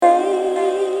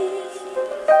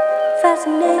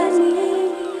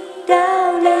fascinating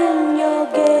down in your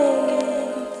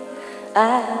gaze.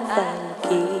 I found the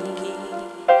key.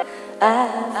 I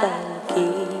found the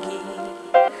key.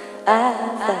 I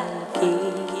found the key.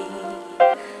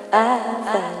 I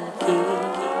found the key.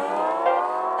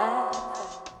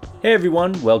 Hey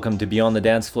everyone, welcome to Beyond the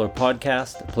Dance Floor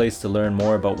podcast, a place to learn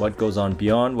more about what goes on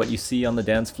beyond what you see on the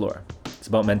dance floor. It's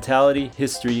about mentality,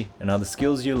 history, and how the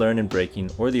skills you learn in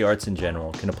breaking or the arts in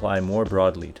general can apply more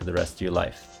broadly to the rest of your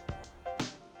life.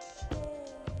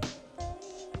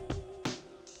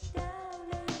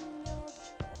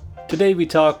 Today we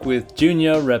talk with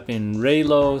Junya repping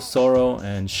Reilo, Soro,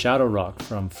 and Shadow Rock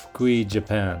from Fukui,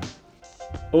 Japan.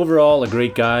 Overall, a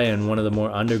great guy and one of the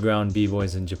more underground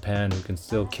b-boys in Japan who can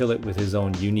still kill it with his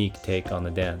own unique take on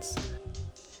the dance.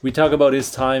 We talk about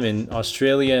his time in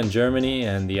Australia and Germany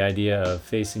and the idea of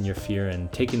facing your fear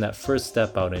and taking that first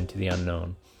step out into the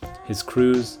unknown, his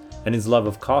cruise, and his love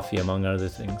of coffee, among other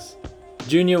things.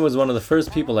 Junya was one of the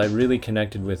first people I really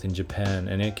connected with in Japan,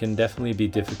 and it can definitely be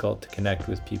difficult to connect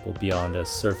with people beyond a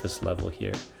surface level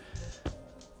here.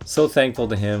 So thankful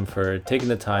to him for taking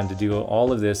the time to do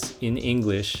all of this in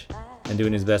English and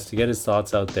doing his best to get his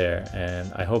thoughts out there,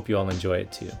 and I hope you all enjoy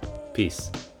it too. Peace.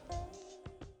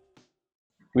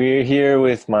 We're here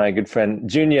with my good friend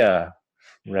Junya,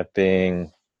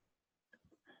 repping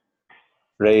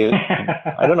Ray.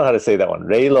 I don't know how to say that one.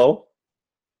 Reilo,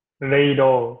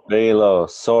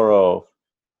 Soro,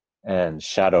 and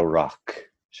Shadow Rock.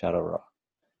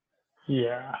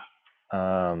 Yeah.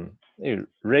 Reilo,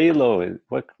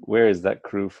 where is that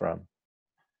crew from?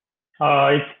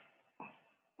 It's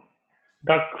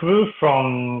the crew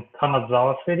from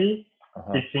Kanazawa City.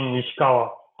 It's in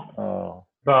Ishikawa. Oh.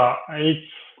 But it's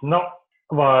not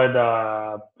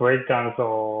about breakdance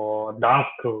or dance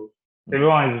crew.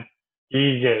 Everyone is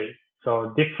DJ.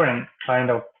 So different kind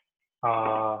of,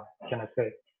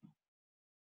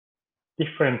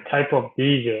 different type of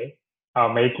DJ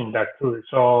are making that crew.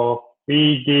 So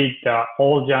we did the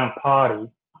all jam party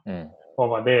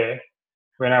over there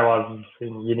when I was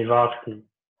in university.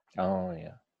 Oh,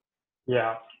 yeah.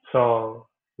 Yeah. So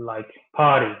like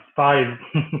party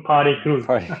crew. Party crew.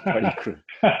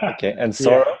 Okay. And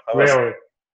Soro? Yeah,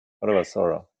 what about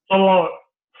Soro? Soro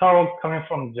coming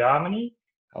from Germany.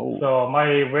 Oh. So my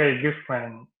very good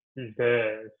friend is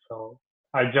there. So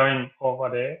I joined over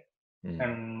there.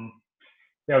 And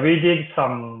yeah, we did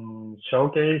some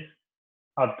showcase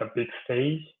at the big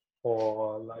stage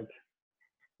for like,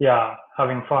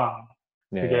 having fun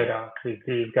together with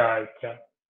these guys. Yeah.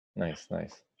 Nice.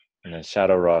 And then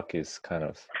Shadow Rock is kind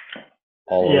of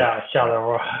all over.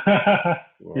 Shadow Rock.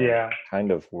 Yeah.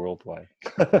 Kind of worldwide.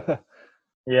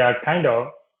 Yeah, kind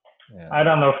of. Yeah. I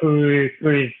don't know who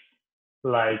is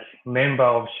like member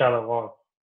of Shadow Rock,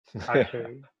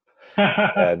 actually.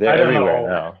 Yeah, they're everywhere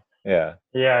now. Yeah.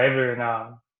 Yeah, everywhere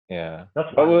now. Yeah.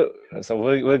 That's but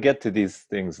we'll get to these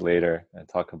things later and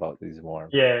talk about these more.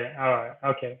 Yeah, all right.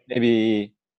 Okay.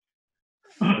 Maybe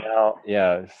now,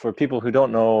 for people who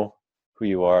don't know who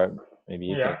you are, maybe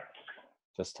you can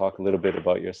just talk a little bit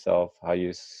about yourself, how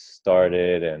you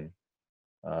started, and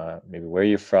maybe where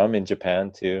you're from in Japan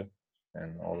too,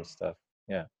 and all this stuff.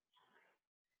 Yeah.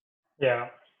 Yeah.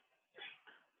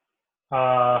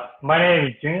 My name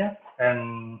is Junya,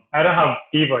 and I don't have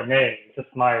b-boy name,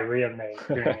 just my real name,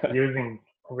 using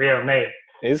real name.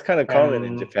 It's kind of common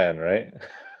in Japan, right?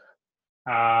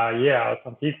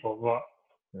 Some people, but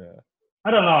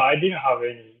I don't know. I didn't have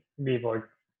any b-boy.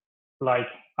 Like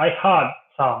I had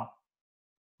some,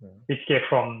 which came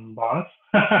from Bounce.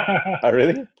 Oh,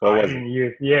 really? What was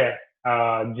it?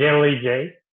 Jelly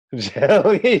J.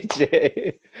 Jelly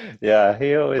J. Yeah,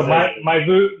 he always. So my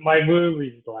boo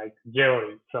is like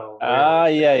jelly. So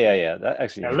yeah. That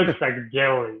actually. It looks like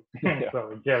jelly.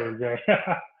 So Jelly J.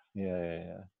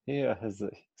 Yeah. He has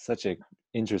such an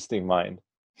interesting mind.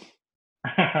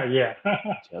 Yeah.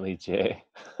 Jelly J.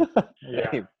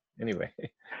 Yeah. Anyway.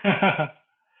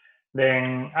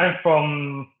 Then I'm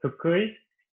from Fukui.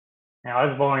 And I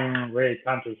was born in very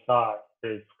countryside.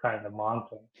 It's kind of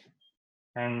mountain.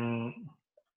 And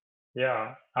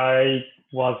I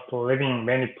was living in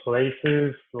many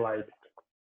places like,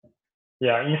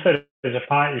 inside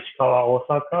Japan, Ishikawa,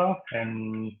 Osaka,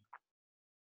 and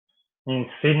in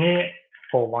Sydney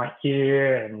for 1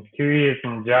 year and 2 years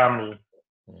in Germany.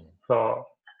 So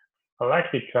I like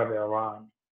to travel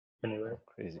around anyway.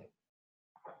 Crazy.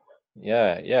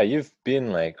 Yeah, you've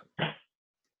been like, kind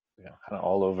of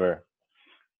all over,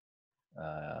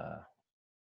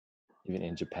 even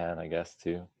in Japan, I guess,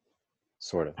 too.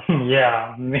 Sort of.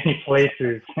 Yeah, many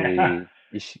places. Ishikawa.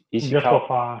 Just for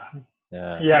fun.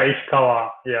 Yeah,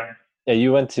 Ishikawa. Yeah. Yeah,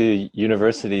 you went to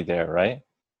university there, right?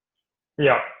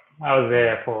 Yeah, I was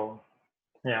there for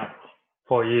yeah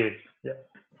 4 years. Yeah.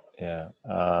 Yeah.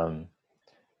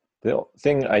 The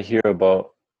thing I hear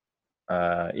about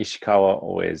Ishikawa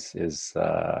always is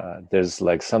there's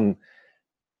like some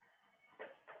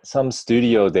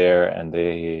studio there, and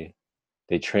they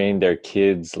train their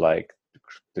kids like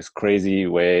this crazy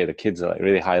way. The kids are like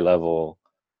really high level,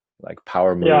 like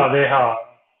power move. Yeah, they have.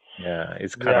 Yeah,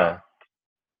 it's kind Yeah, of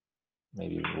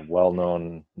maybe well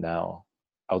known now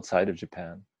outside of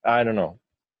Japan. I don't know,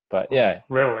 but yeah,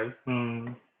 really.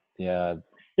 yeah,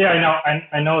 Yeah, I know.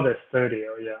 I know the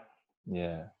studio. Yeah.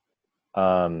 yeah.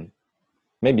 Um,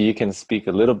 Maybe you can speak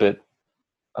a little bit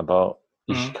about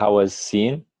Mm. Ishikawa's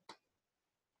scene.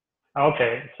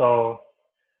 Okay, so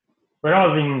when I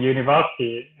was in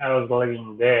university, I was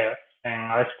living there, and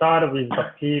I started with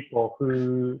the people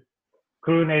whose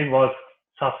name was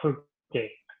Sasuke.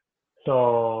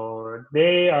 So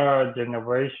they are a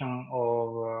generation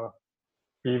of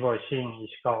people in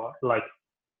Ishikawa, like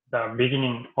the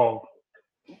beginning of,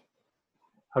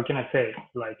 how can I say,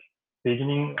 like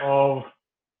beginning of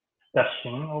the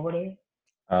scene over there.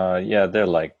 Yeah, they're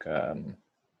like I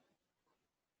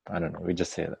don't know. We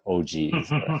just say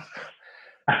OGs or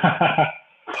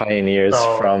pioneers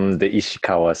So from the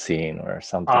Ishikawa scene or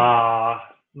something.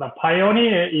 the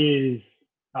pioneer is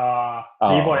B-boy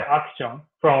Oh, action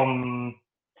from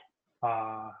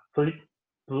Flip,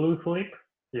 Blue Flip.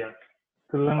 Yeah,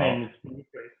 full oh, name is Blue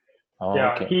Flip. oh,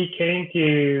 Yeah, okay.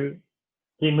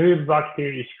 he moved back to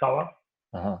Ishikawa.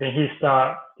 Uh-huh. Then he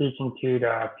started teaching to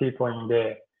the people in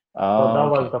there. So that Oh,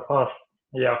 was okay.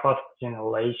 the first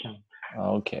generation.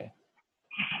 Okay.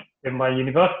 In my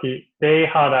university, they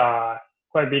had a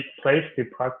quite big place to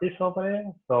practice over there.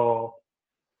 So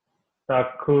the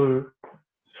cool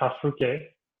Sasuke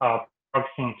are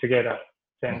practicing together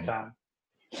same Mhm. time.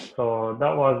 So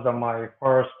that was my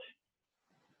first,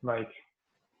 like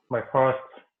my first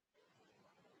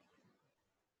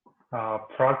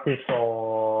practice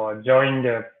or join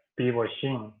the b-boy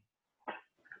scene.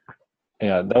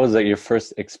 Yeah, that was like your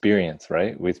first experience,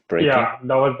 right, with breaking? Yeah,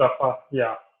 that was the first.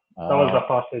 Yeah, that was the Oh,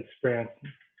 first experience.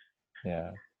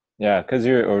 yeah. Yeah, because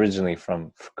you're originally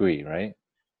from Fukui, right?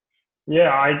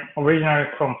 Yeah, I originally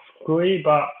from Fukui,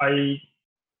 but I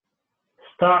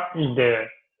start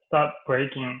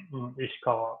breaking in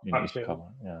Ishikawa In actually.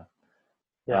 Ishikawa, yeah.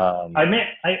 Yeah, Um,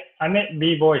 I met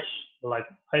b-boy, like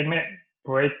I met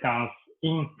breakdance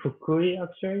in Fukui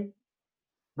actually,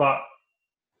 but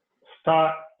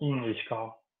start in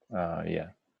Ishikawa. yeah.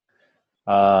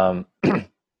 Um,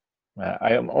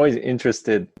 I am always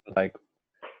interested, like,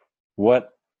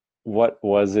 what what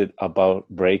was it about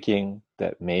breaking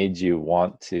that made you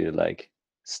want to like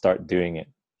start doing it?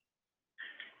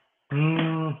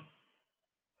 Mm,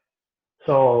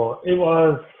 so it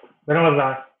was when I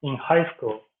was in high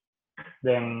school.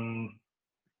 Then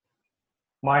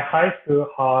my high school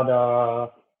had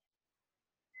a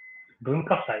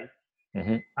bunkasai.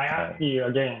 Hmm. I asked you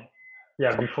again,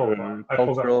 yeah, before, but I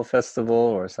forgot. Cultural festival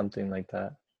or something like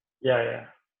that. Yeah, yeah. Yeah.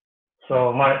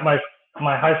 So my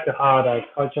high school had a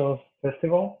cultural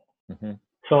festival. Hmm.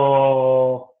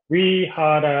 So we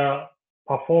had a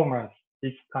performance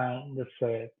each time, let's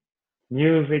say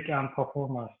music and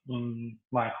performance in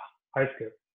my high school.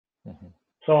 Hmm.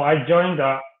 So I joined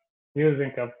the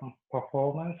music and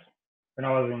performance when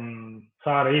I was in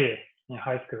third year in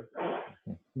high school.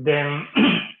 Then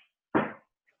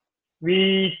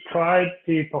we tried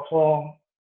to perform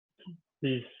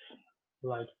this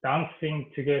like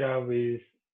dancing together with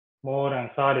more than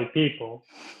 30 people.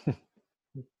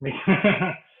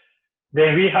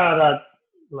 Then we had a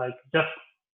like just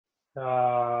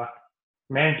uh,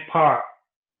 men's part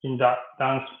in that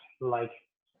dance, like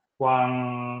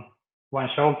one one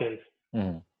showcase.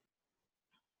 Hmm.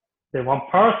 Then one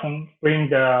person bring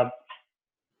the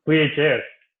VHS.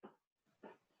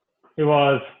 It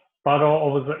was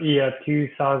Battle of the Year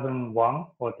 2001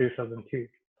 or 2002.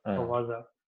 So it Uh, was a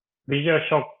Visual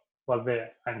Shock was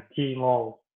there and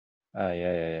T-Mo. yeah,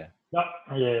 yeah, yeah. That,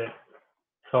 yeah.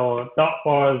 So that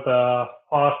was the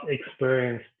first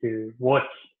experience to watch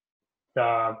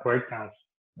the breakdance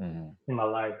Hmm. in my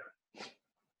life.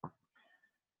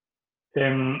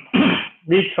 Then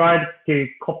we tried to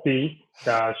copy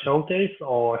the showcase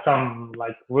or some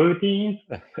like routines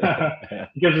Yeah,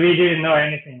 because we didn't know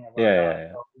anything yeah, about that.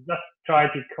 yeah. So we just tried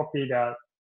to copy the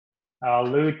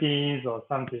routines or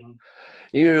something.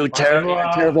 But You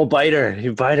everyone, terrible biter,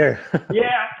 you biter.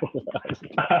 yeah,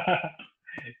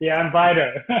 yeah, I'm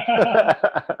biter.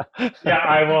 Yeah,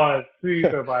 I was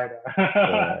super biter.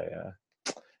 Yeah, yeah.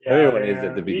 Yeah, Everyone is at the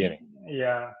then beginning.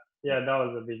 yeah, yeah, that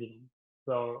was the beginning.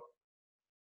 So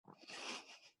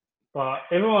but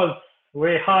it was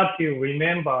very hard to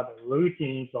remember the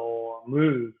routines or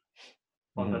moves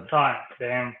on the time.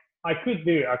 Then I could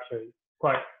do actually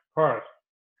quite fast.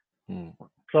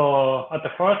 So at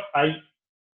the first, I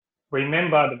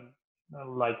remembered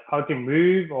like how to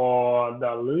move or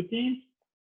the routines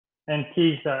and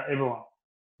teach everyone.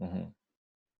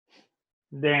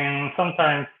 Then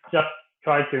sometimes just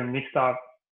try to mix up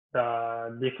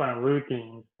the different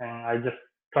routines and I just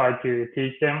try to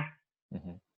teach them.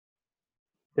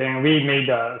 Then we made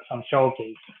some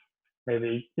showcase.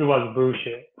 Maybe it was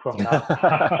bullshit from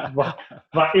that, but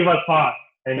it was fun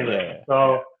anyway.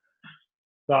 So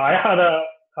I had a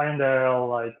kind of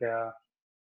like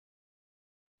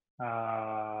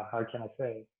how can I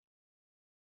say?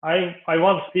 I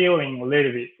was feeling a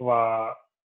little bit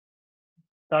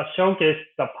the showcase,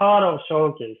 the part of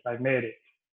showcase, I made it.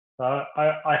 So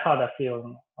I had a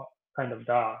feeling kind of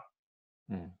that.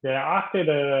 Then after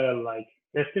the like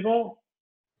festival,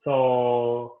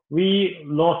 so we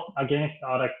lost against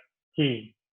other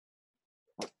team.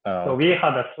 So we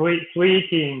had a three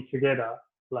teams together,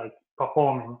 like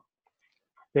performing.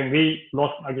 Then we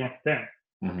lost against them.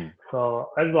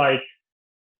 So I was like,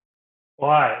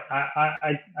 why?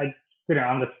 I didn't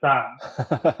understand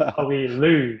how we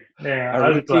lose. Yeah,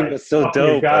 Our routine was so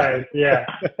dope. Guys, yeah.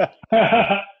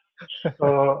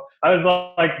 So I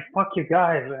was like, fuck you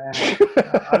guys, and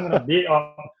I'm gonna beat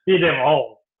them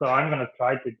all. So I'm gonna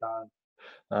try to dance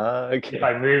if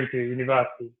I move to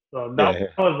university. So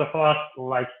that was the first,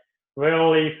 like,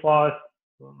 really first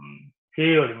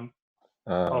feeling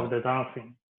of the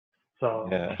dancing. So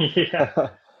yeah,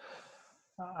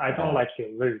 I don't like to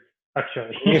lose,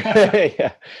 actually.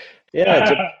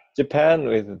 Japan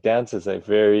with dance is like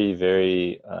very,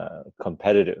 very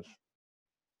competitive.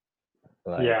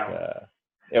 Like,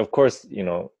 of course, you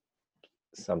know,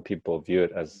 some people view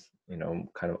it as, you know,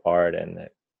 kind of art and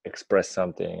express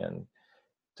something and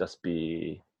just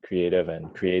be creative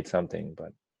and create something,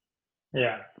 but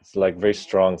it's like very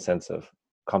strong sense of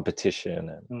competition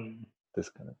and this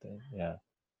kind of thing.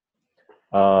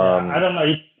 I don't know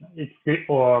if it's good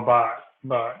or bad,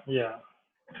 but yeah.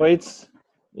 Well, it's,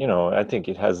 you know, I think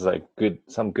it has like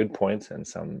some good points and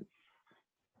some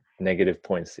negative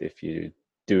points if you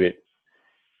do it,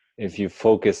 if you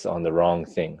focus on the wrong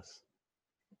things.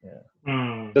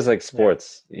 Just like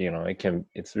sports, you know,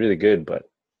 it's really good, but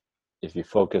if you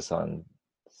focus on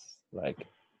like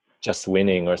just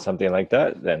winning or something like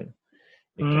that, then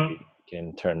it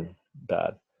can turn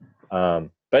bad.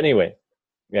 But anyway,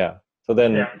 so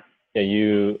then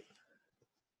you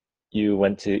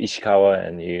went to Ishikawa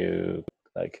and you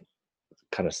like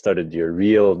kind of started your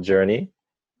real journey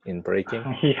in breaking.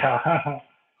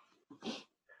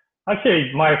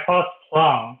 Actually, my first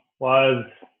plan was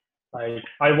like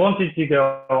I wanted to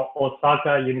go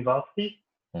Osaka University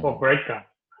for breakdance.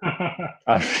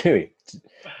 Really?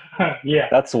 Yeah.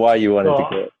 That's why you wanted to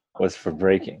go, was for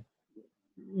breaking.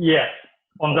 Yes,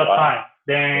 on that time.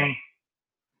 Then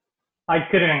I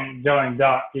couldn't join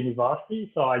that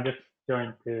university, so I just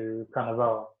joined to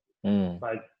Kanazawa,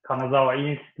 like Kanazawa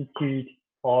Institute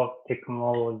of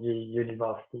Technology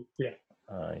University.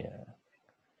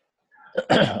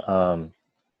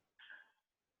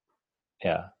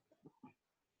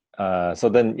 So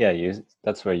then,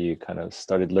 that's where you kind of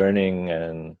started learning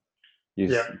and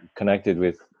you connected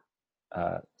with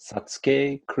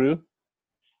Satsuke crew?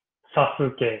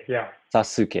 Sasuke, yeah.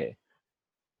 Sasuke.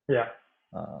 Yeah.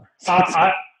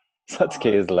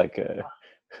 Satsuke is like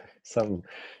some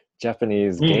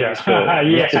Japanese game show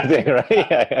thing,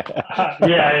 right?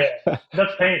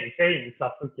 That's same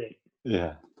Sasuke.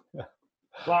 Yeah.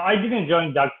 Well, I didn't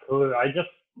join that crew. I just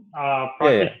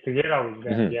practiced together with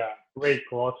them. Very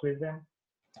close with them.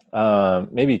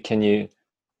 Maybe can you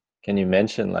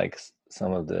mention like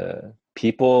some of the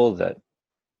people that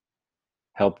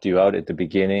helped you out at the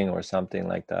beginning or something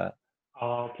like that?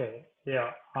 Okay.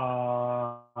 Yeah.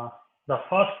 The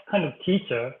first kind of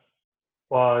teacher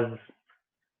was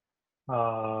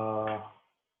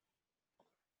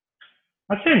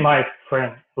actually my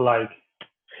friend, like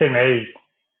same age.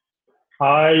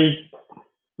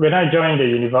 When I joined the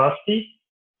university,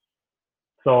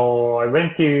 so I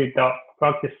went to the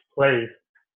practice place.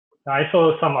 I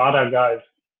saw some other guys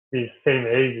with same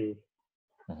ages.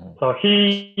 So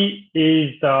he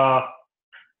is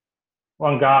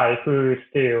one guy who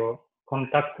still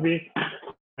contact with,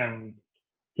 and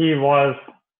he was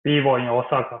b-boy in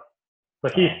Osaka. So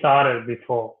he started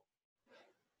before.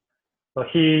 So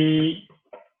his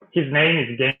name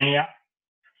is Genya.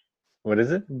 What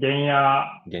is it? Genya.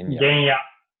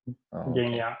 Oh,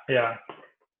 okay. Yeah.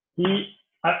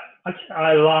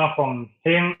 I learned from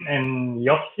him and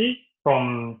Yoshi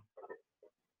from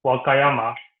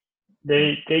Wakayama.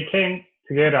 They came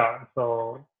together.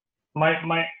 So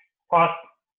my first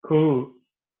crew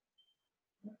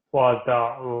was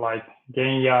like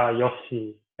Genya,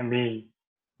 Yoshi, and me,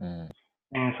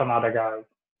 and some other guys.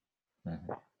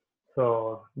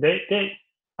 So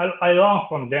I learned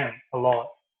from them a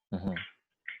lot.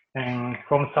 And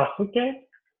from Sasuke,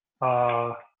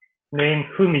 named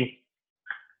Fumi,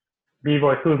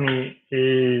 B-boy Fumi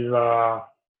is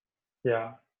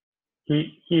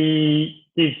he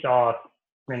teach us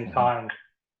many times.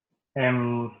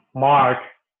 And Mark,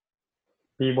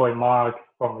 B-boy Mark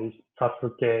from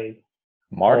Sasuke.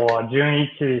 Mark? Or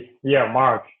Junichi, yeah,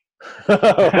 Mark.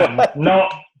 no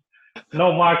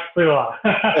Mark Spiller.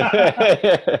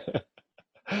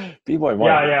 B-boy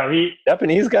Mark. Yeah,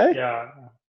 Japanese guy? Yeah.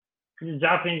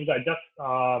 Japanese guy, just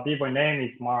B-boy name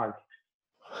is Mark.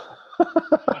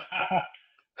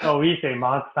 So we say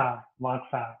Mark-san.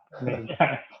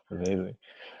 Amazing.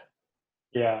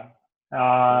 Yeah.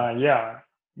 Yeah.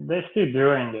 They're still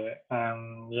doing it.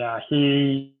 Yeah,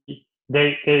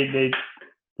 they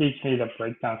teach me the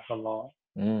breakdance a lot.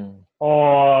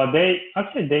 Or they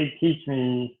teach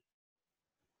me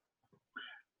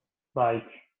like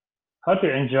how to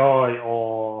enjoy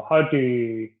or how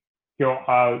to go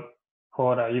out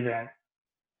for the event.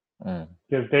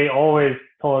 Because they always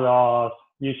told us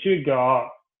you should go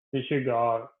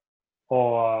out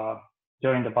or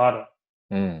join the battle.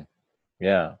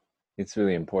 Yeah, it's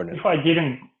really important. If I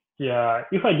didn't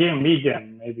meet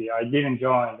them, maybe I didn't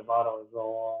join the battles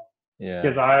or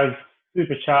because I was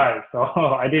super shy, so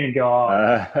I didn't go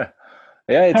out.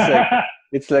 Yeah,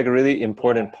 it's like a really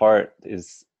important part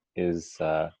is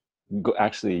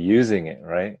actually using it,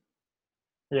 right?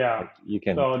 Yeah. Like you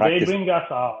can so practice. They bring us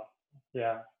out.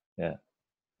 Yeah. Yeah.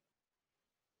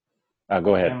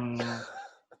 Go ahead.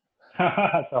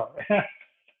 Sorry.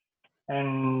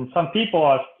 And some people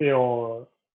are still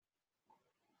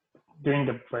doing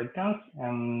the breakdance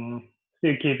and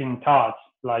still keeping in touch.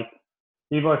 Like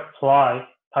Viva Fly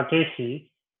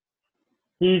Takeshi,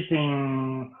 he's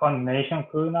in Funimation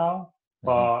crew now,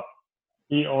 but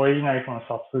he originally from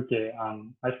Sasuke,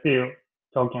 and I still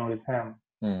talking with him.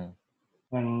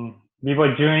 And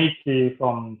Viva Junichi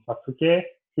from Sasuke,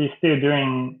 he's still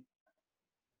doing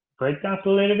breakdance a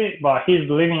little bit, but he's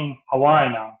living in Hawaii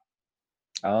now.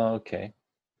 Oh, okay.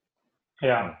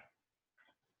 Yeah.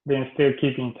 Then still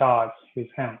keep in touch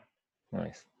with him.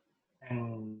 Nice.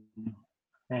 And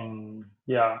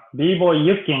yeah, B-boy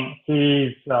Yukin,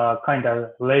 he's kind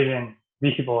of legend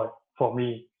B-boy for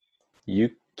me.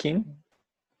 Yukin?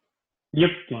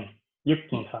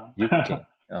 Yukin-san. Yukin.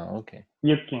 Oh, okay.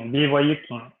 Yukin, B-boy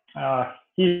Yukin.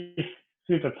 He's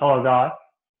super tall guy.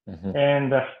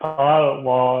 And the style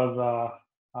was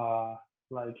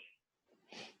like,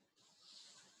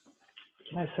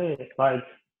 can I say it? Like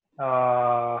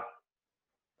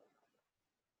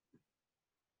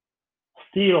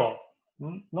steel,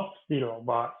 not steel,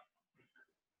 but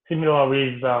similar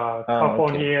with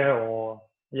California or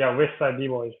West Side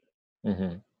B-boys.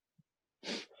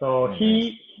 So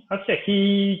he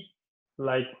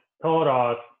like taught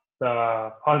us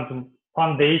the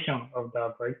foundation of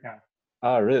the breakdance.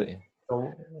 Oh, really?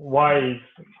 So why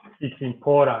it's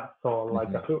important? So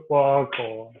like a footwork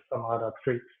or some other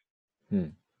tricks.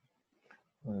 Well,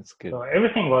 that's good. So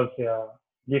everything was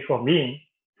good for me,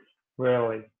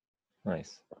 really.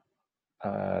 Nice.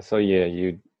 So yeah,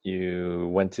 you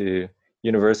went to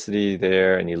university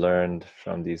there and you learned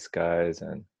from these guys,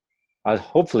 and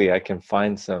hopefully I can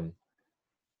find some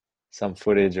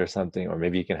footage or something, or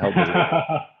maybe you can help me.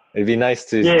 It'd be nice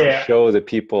to show the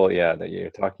people, that you're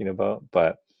talking about.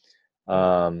 But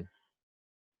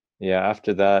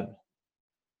after that,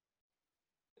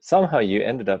 somehow you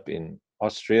ended up in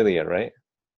Australia, right?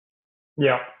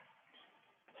 Yeah.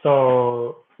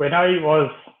 So when I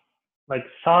was like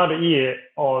third year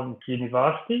on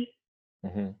university,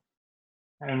 and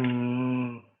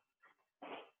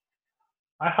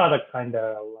I had a kind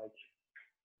of like,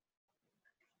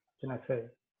 can I say,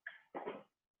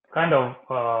 kind of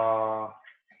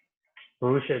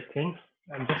bullshit things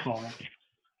at this moment.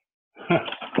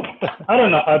 I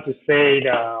don't know how to say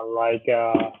that, like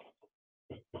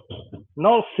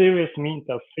no serious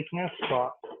mental sickness,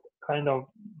 but kind of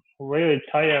really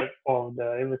tired of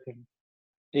the everything.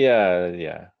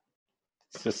 Yeah.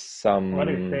 It's just some. What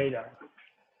do you say that?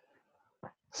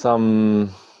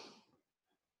 Some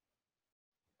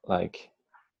like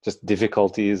just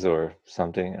difficulties or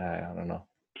something. I don't know.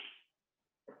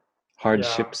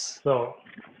 Hardships. Yeah, so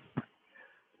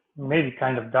maybe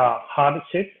kind of the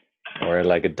hardship. Or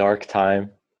like a dark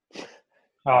time.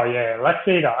 Oh yeah, let's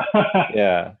say that.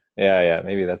 Yeah.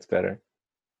 Maybe that's better.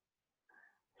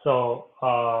 So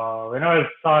when I was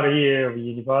third year of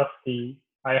university,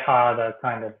 I had a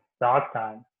kind of dark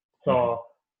time. So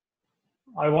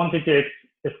I wanted to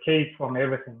escape from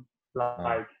everything,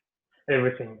 like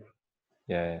everything.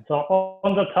 Yeah. So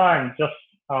on the time, just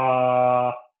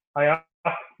I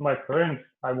asked my parents,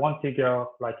 I want to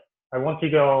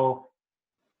go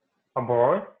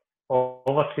abroad or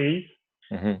overseas.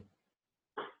 Mm-hmm.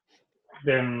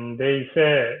 Then they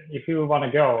said, if you want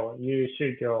to go, you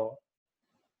should go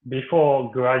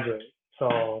before graduate.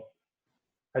 So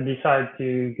I decided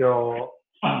to go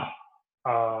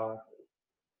uh,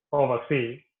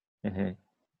 overseas Mm-hmm.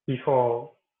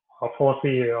 before a fourth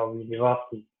year of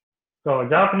university. So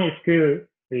Japanese school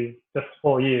is just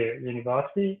 4 year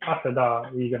university. After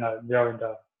that, we're gonna join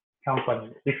the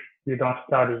company. If you don't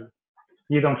study,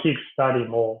 you don't keep study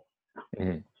more.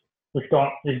 Mm-hmm.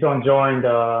 If don't join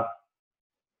the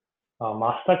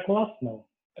master class, no.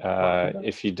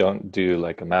 If you don't do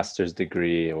like a master's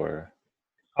degree or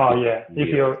Oh yeah,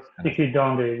 PhD, if you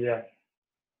don't do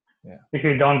yeah. if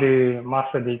you don't do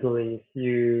master degree,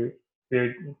 you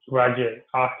graduate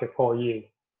after 4 years.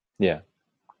 Yeah.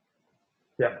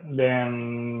 Yeah.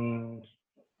 Then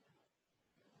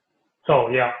so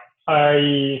yeah,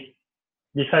 I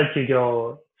decided to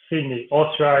go Sydney,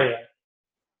 Australia.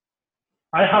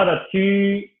 I had a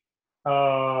two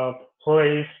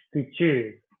place to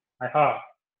choose. I had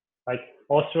like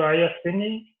Australia,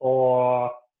 Sydney,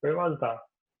 or where was that?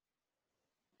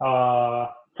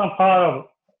 Some part of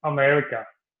America,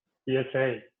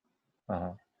 USA.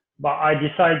 Uh-huh. But I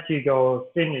decided to go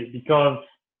Sydney because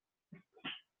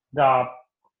the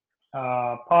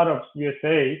part of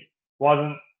USA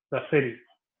wasn't the city,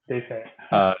 they said.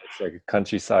 It's like a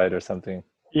countryside or something.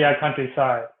 Yeah,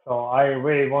 countryside. So I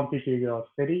really wanted to go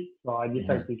city, so I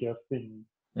decided Mm-hmm. to go Sydney.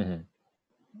 Mm-hmm.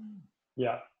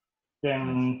 Yeah.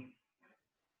 Then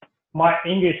my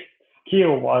English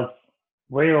skill was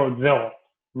real zero.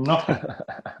 Nothing.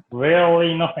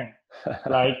 Really nothing.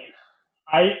 Like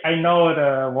I know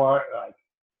the word like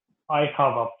I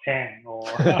have a pen or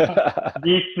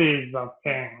this is a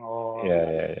pen or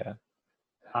Yeah.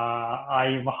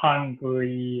 I'm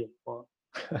hungry or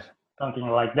something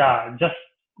like that. Just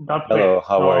that's Hello, it.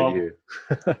 how are you?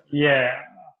 Yeah,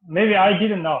 maybe I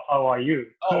didn't know how are you.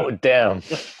 Oh, damn.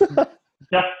 Just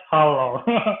hello.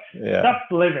 Yeah. That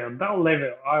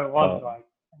level. I was like,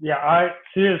 yeah, I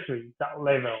seriously that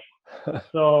level.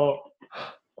 So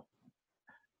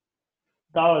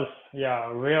that was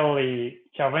really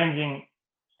challenging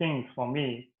things for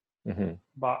me. Mm-hmm.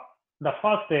 But the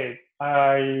first day uh,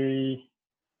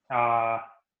 I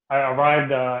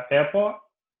arrived at the airport,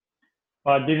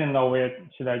 but didn't know where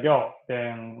should I go.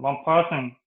 Then one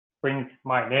person brings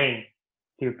my name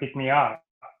to pick me up.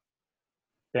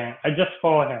 Then I just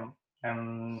follow him.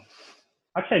 And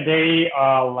actually, they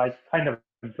are like kind of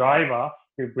driver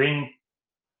to bring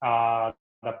the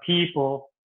people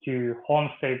to home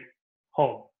safe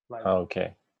home. Like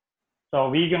Okay. so,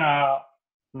 we're gonna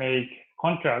make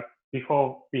contract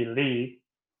before we leave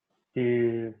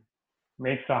to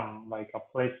make some like a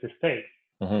place to stay.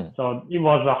 Mm-hmm. So it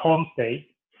was a homestay.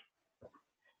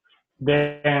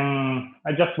 Then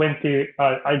I just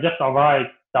arrived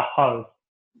the house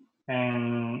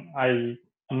and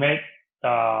met the,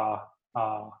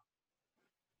 uh,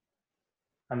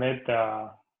 I met the,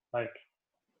 like,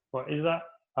 what is that?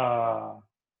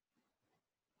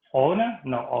 Owner?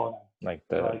 No, owner. Like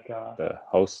Like, the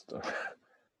host.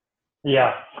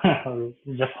 yeah,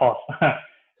 just host.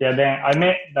 Yeah, then I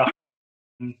met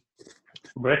the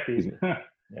Brexit.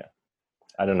 Yeah.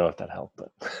 I don't know if that helped,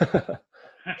 but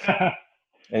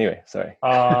anyway, sorry.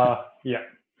 Yeah.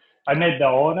 I met the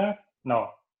owner. No,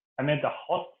 I met the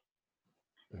host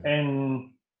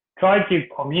and tried to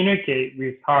communicate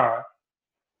with her,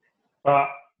 but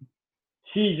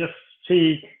she just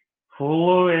speak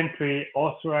fluently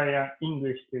Australian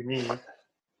English to me.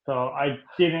 So I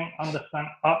didn't understand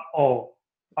at all.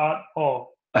 At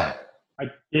all. I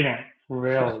didn't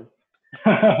really.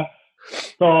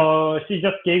 So she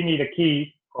just gave me the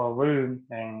key for a room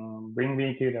and bring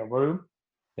me to the room.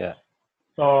 Yeah.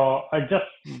 So I just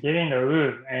get in the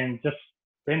room and just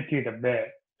went to the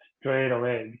bed straight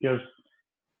away because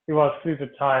it was super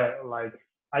tired. Like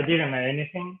I didn't know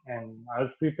anything and I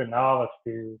was super nervous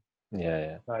to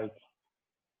Yeah. like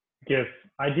because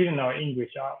I didn't know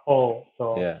English at all.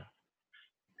 So Yeah.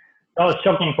 that was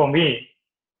shocking for me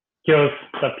because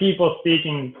the people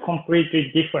speaking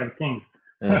completely different things.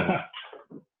 Mm.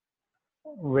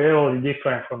 Really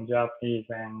different from Japanese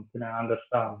and couldn't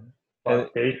understand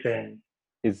what they saying.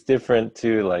 It's different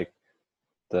too, like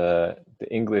the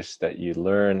English that you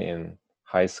learn in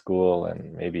high school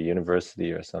and maybe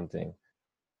university or something.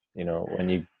 You know, when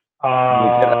you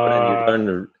get out and you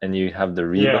learn and you have the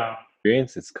real yeah,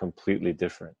 experience, it's completely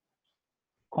different.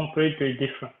 completely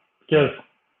different. Because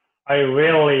I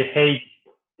really hate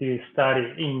to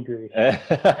study English.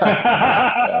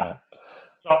 Yeah.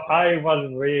 So I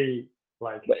was really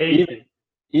like But hating.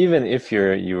 even if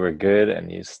you were good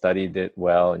and you studied it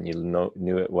well and you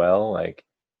knew it well, like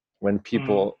when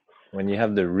Mm, when you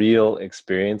have the real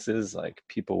experiences, like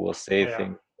people will say yeah,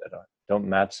 things that don't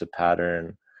match the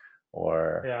pattern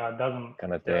or yeah, doesn't,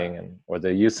 kind of yeah, thing, and or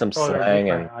they use some totally slang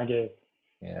and different, I guess.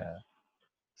 yeah,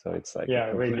 so it's like a Yeah,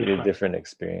 very completely different. different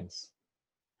experience.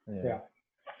 Yeah.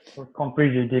 Yeah,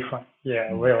 completely different. Yeah,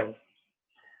 Mm. really.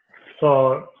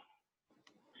 So,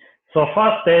 so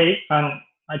first day and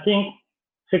I think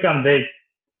second day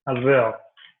as well.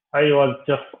 I was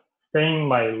just staying in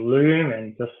my room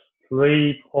and just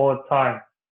sleep all the time.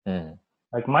 Mm.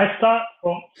 Like my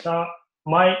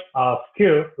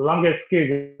skill, longest skill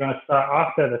is gonna start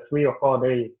after the 3 or 4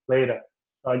 days later.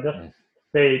 So I just Mm.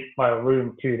 stayed in my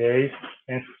room 2 days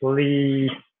and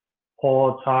sleep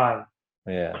all the time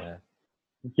Yeah.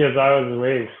 because I was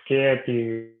really scared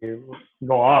to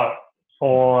go out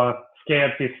or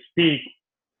scared to speak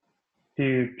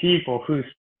to people who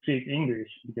speak English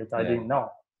because I Yeah. didn't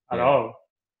know at Yeah. all.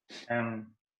 And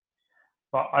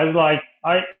but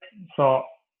so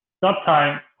that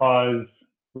time was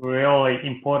really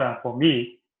important for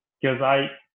me because I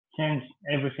changed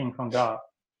everything from that.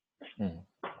 Mm.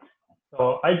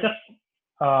 So I just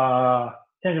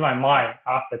changed my mind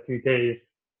after 2 days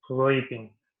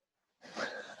sleeping.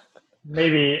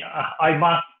 Maybe I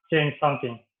must change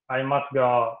something. I must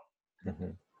go.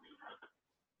 Mhm.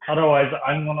 Otherwise,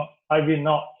 I will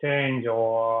not change,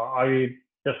 or I will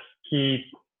just keep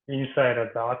inside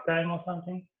a dark time or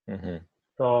something. Mhm.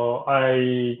 So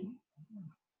I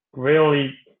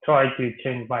really try to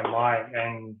change my mind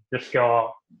and just go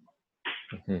out,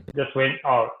 Mhm. just went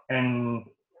out. And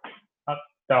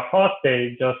the first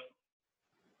day, just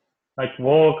like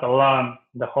walk around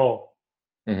the hall.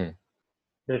 Mhm.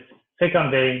 The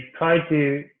second day, try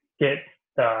to get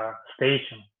the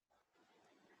station,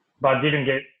 but didn't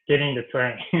get in the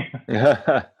train.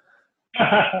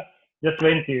 Just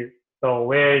went to, so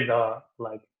where is the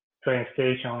like train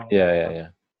station? Yeah.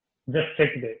 Just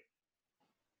checked it.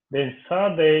 Then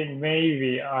Saturday,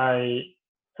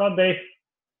 Saturday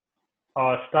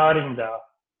starting the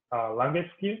language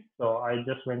skill. So I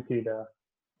just went to the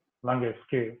language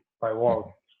skill by walk.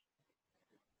 Mhm.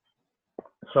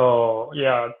 So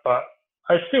yeah, but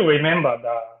I still remember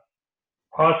the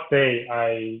first day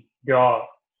I got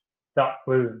that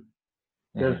room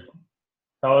because Mhm.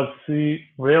 that was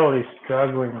really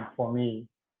struggling for me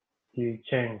to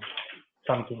change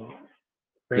something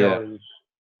Yeah. really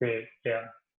big. Yeah.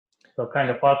 So kind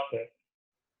of first day.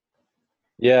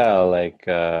 Yeah, like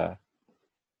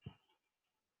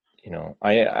you know,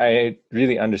 I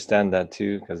really understand that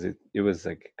too because it was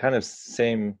like kind of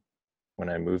same when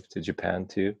I moved to Japan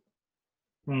too.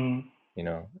 Mm, You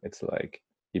know, it's like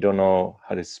you don't know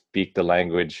how to speak the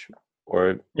language,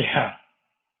 or yeah.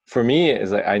 for me,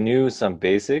 it's like I knew some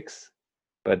basics,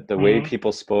 but the way Mm,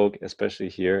 people spoke, especially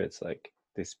here, it's like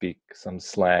they speak some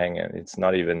slang and it's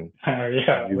not even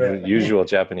yeah. Really. usual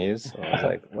Japanese. So I was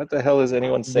like, what the hell is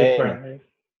anyone saying? Different.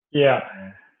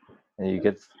 Yeah. And you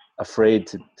get afraid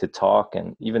to talk,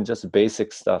 and even just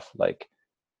basic stuff like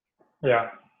Yeah.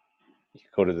 you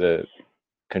go to the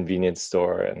convenience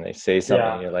store and they say something,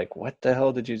 Yeah. you're like, what the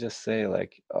hell did you just say?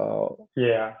 Like, oh,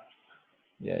 Yeah.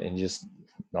 yeah, and you just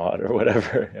nod or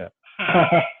whatever. Yeah.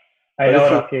 I But know it's,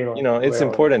 that you feeling. know, it's Really.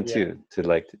 important Yeah. too to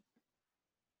like,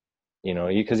 you know,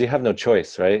 because you have no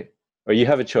choice, right? Or you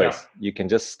have a Yeah. choice. You can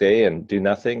just stay and do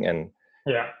nothing and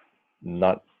Yeah.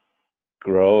 not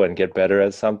grow and get better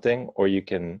at something, or you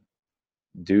can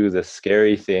do the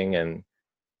scary thing and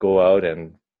go out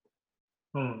and,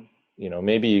 Mm, you know,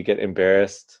 maybe you get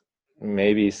embarrassed,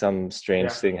 maybe some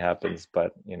strange yeah. thing happens,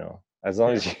 but you know, as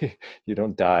long as Yeah. you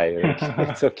don't die, like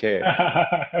it's okay.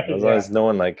 As long Yeah. as no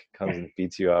one like comes and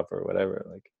beats you up or whatever,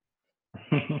 like,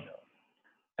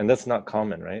 and that's not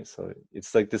common, right? So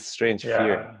it's like this strange fear.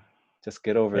 Yeah. Just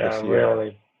get over the Yeah. fear and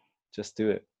Really. just do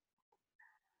it.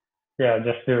 Yeah.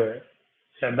 Just do it.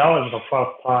 Yeah. That was the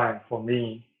first time for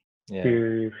me Yeah.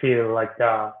 to feel like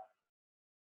that.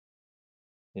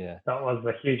 Yeah. That was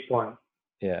a huge point.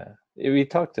 Yeah. We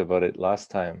talked about it last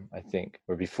time, I think,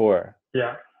 or before.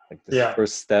 Yeah. Like this Yeah.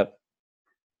 first step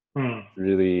Mm.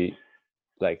 really,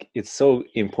 like it's so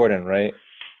important, right?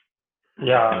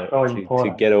 Yeah. So To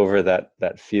important. get over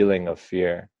that feeling of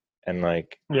fear. And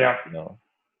like, Yeah. you know,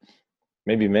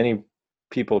 maybe many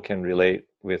people can relate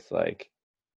with like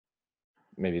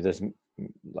maybe this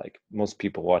like most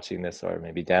people watching this are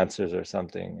maybe dancers or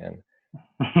something, and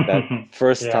that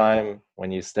first Yeah. time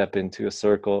when you step into a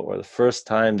circle, or the first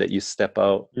time that you step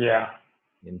out Yeah.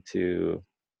 into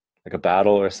like a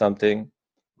battle or something,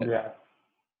 Yeah.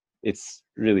 it's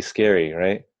really scary,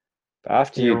 right? But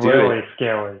after you You're do it, really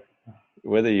scary.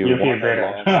 whether you You won feel or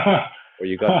better. lost, or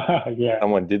you got Yeah.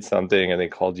 someone did something and they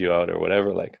called you out or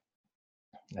whatever, like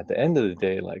at the end of the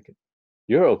day, like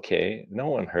you're okay. No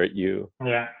one hurt you,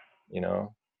 Yeah. you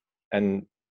know? And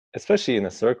especially in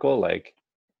a circle, like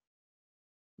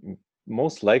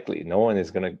most likely no one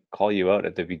is going to call you out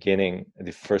at the beginning,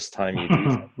 the first time you do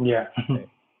something, Yeah. right?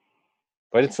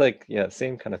 But it's like, yeah,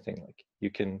 same kind of thing. Like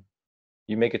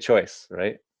you make a choice,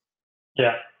 right?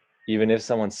 Yeah. Even if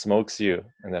someone smokes you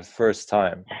and that first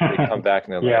time, they come back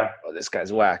and they're like, Yeah. oh, this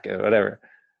guy's whack or whatever.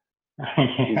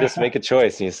 You just Yeah. make a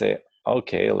choice and you say,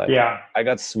 okay, like Yeah. I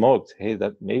got smoked. Hey,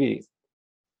 that maybe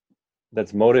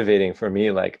that's motivating for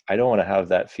me. Like I don't want to have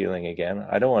that feeling again.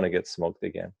 I don't want to get smoked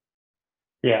again.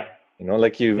 Yeah. You know,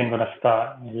 like I'm gonna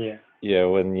start. Yeah. yeah,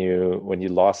 when you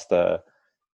lost the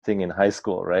thing in high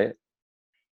school, right?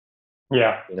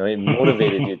 Yeah. You know, it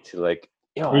motivated you to like,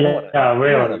 yo, I don't want to, Yeah. I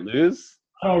don't want to Really. lose.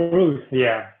 Oh, Ruth.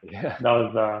 Yeah. Yeah, That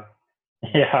was yeah.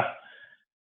 yeah.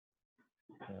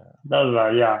 That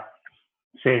was yeah.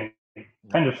 Same.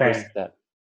 Kind of First same. step,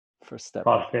 first step.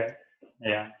 CrossFit.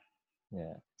 Yeah.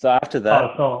 Yeah. So after that,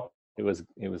 Oh, so it was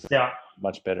yeah.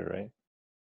 much better, right?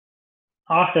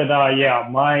 After that, yeah,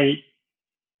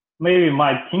 maybe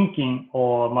my thinking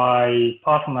or my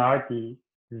personality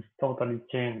is totally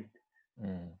changed.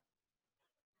 Mm.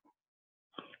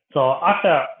 So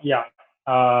after, yeah,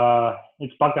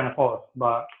 it's back and forth.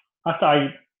 But after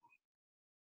I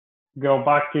go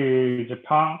back to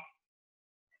Japan,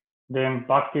 then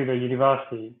back to the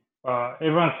university,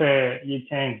 everyone say you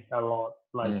changed a lot.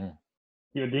 Like Mm.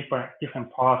 you're different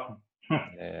person.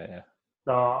 Yeah,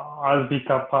 So I'll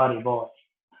become party boy.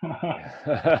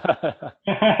 yeah,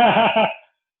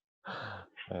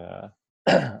 yeah.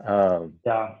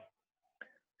 Yeah.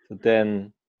 So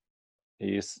then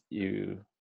you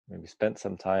maybe spent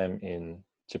some time in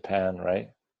Japan, right?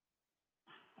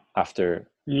 After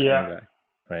coming Yeah. back,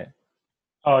 right?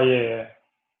 Oh yeah.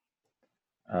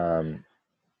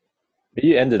 But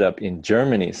you ended up in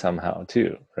Germany somehow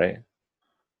too, right?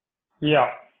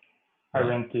 Yeah. I Yeah.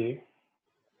 went to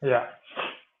yeah.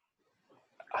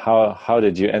 How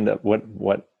did you end up?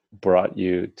 What brought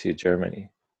you to Germany?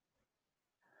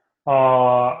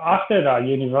 After the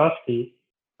university,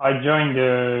 I joined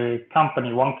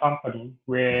one company.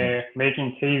 Mm-hmm. We're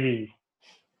making TVs.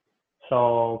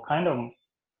 So kind of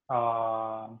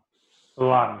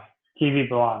brand, TV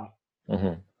brand.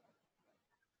 Mm-hmm.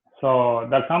 So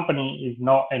the company is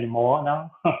not anymore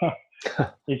now.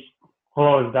 It's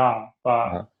closed down. But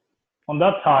Uh-huh. on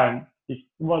that time, it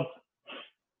was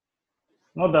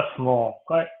not that small,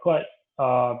 quite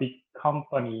big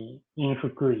company in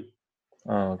Fukui.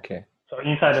 Oh, okay. So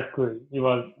inside of Fukui, it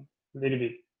was a little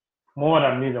bit more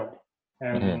than middle.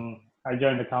 Mm-hmm. And I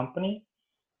joined the company,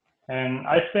 and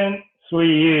I spent 3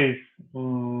 years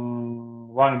in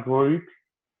one group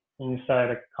inside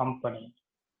the company.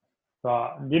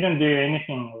 So didn't do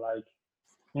anything like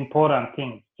important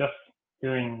things, just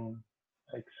doing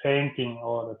like same thing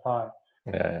all the time.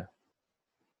 Yeah.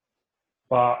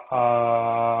 But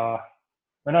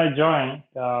when I joined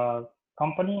the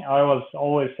company, I was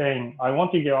always saying I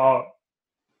want to go out.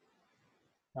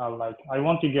 Like I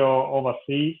want to go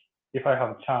overseas if I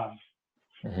have a chance.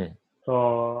 Mm-hmm.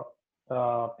 So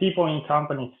people in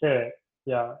company said,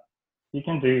 yeah, you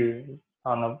can do.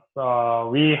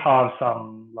 We have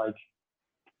some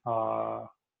uh,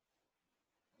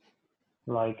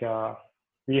 like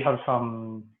we have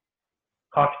some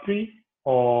factory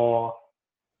or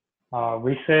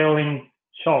reselling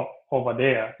shop over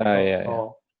there. Yeah.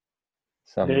 So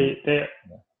Some. they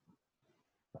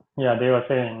yeah, they were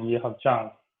saying you have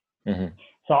chance. Mm-hmm.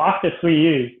 So after 3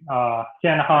 years,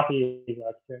 2.5 years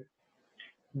actually,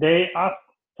 they asked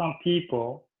some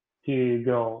people to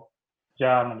go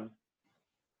Germany.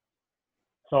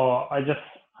 So I just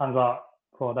hung up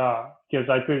for that because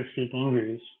I could speak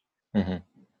English. Mm-hmm.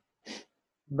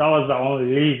 That was the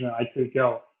only reason I could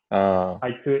go. Oh,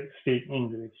 I could speak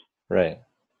English. right.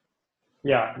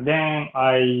 Yeah, then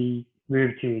I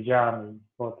moved to Germany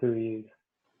for 2 years.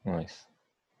 Nice.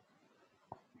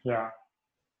 Yeah,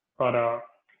 but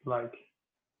like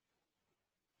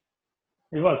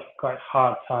it was quite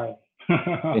hard time.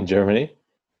 In Germany?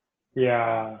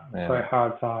 Yeah, Yeah. quite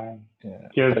hard time.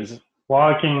 Yeah. Just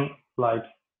working like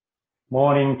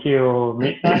morning till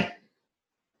midnight,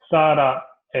 start at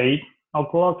 8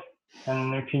 o'clock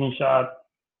and finish at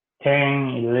 10,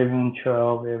 11,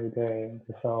 12 every day.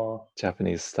 So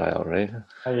Japanese style, right?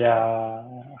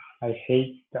 I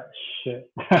hate that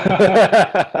shit.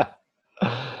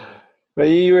 But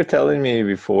you were telling me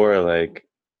before, like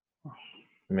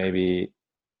maybe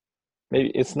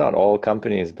it's not all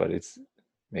companies, but it's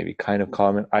maybe kind of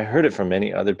common. I heard it from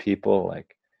many other people,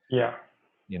 like, Yeah,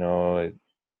 you know,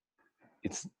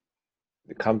 it's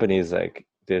the companies like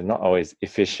they're not always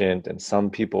efficient, and some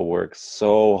people work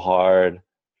so hard.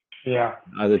 yeah,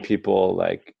 Other people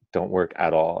like don't work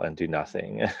at all and do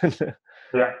nothing.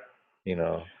 yeah. You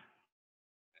know,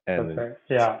 That's and right.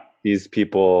 Yeah, these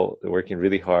people working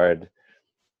really hard,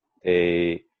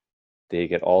 they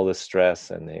get all the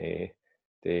stress, and they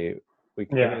in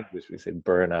yeah. English we say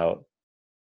burnout,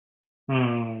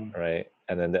 Mm, right?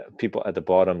 And then the people at the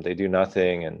bottom, they do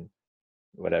nothing and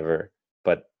whatever,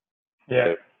 but yeah.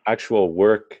 the actual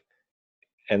work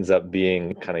ends up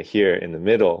being kind of here in the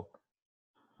middle.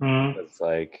 Mm, It's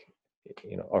like,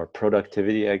 or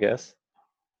productivity, I guess,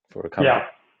 for a company. yeah.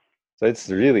 So it's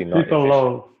really not Super efficient.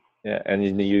 low. Yeah, and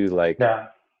you like Yeah.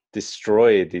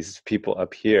 destroy these people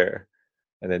up here,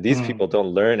 and then these Mm, people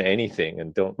don't learn anything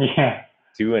and don't yeah.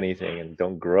 do anything and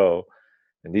don't grow,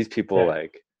 and these people Yeah.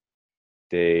 like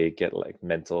they get like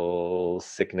mental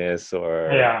sickness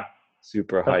or Yeah.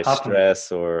 super That's high happening.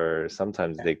 stress, or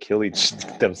sometimes they kill each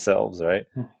themselves, right?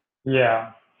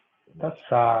 Yeah. That's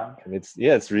sad. And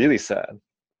it's really sad.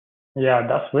 Yeah,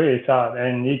 that's really sad.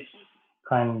 And it's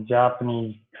kind of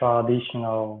Japanese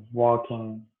traditional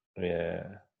working. Yeah.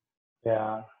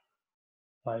 Yeah.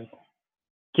 Like,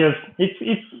 because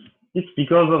it's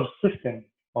because of system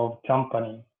of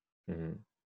company. Hmm.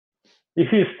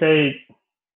 If you stay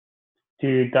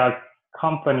to that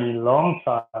company long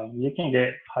time, you can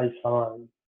get high salary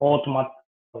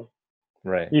automatically,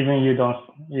 Right. even you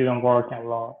don't work a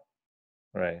lot.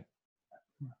 Right.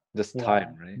 Just Yeah,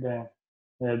 time, right? then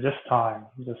yeah, just time,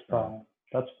 just Mhm. time.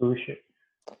 That's bullshit.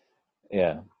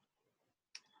 Yeah,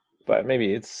 but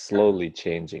maybe it's slowly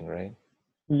changing, right?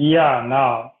 Yeah,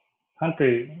 now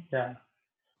country, yeah.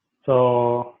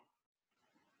 So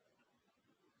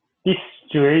this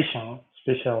situation,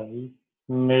 especially,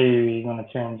 maybe gonna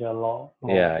change a lot Yeah,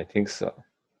 more. I think so.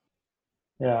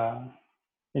 Yeah,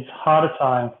 it's hard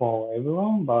time for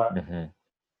everyone, but Hmm.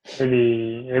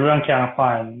 maybe everyone can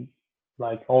find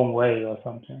like own way or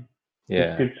something. It's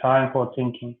Yeah. good time for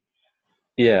thinking.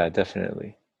 Yeah,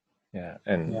 definitely. Yeah,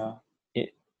 and Yeah.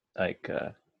 it, like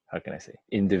how can I say,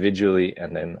 individually,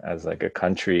 and then as like a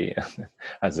country,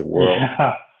 as a world,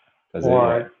 Yeah. as a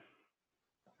Or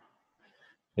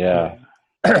yeah.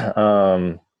 yeah.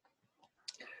 um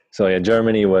so yeah,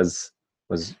 Germany was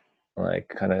like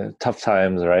kind of tough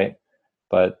times, right?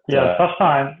 But Yeah, tough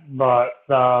time, but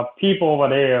the people over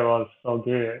there was so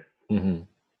good. mhm,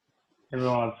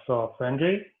 Everyone was so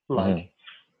friendly. Like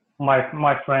mhm,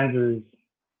 my friends is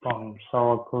from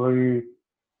South Korea.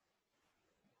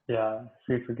 Yeah,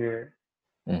 super good.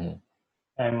 mhm,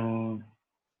 And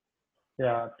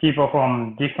yeah, people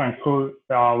from different crew.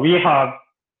 We have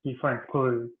different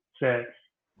crew. Say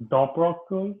Doprok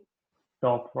crew,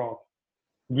 Doprok,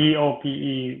 DOPEROC,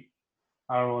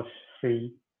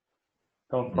 mhm.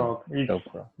 Doprok. It's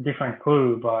GoPro. different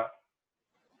crew, but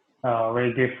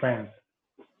very good friends.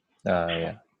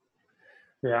 Yeah.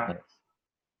 Yeah, Nice.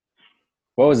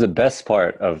 What was the best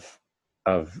part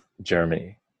of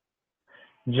Germany?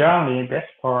 Germany. Best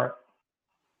part.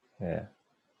 Yeah.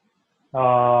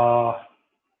 Uh,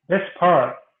 best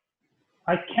part.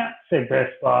 I can't say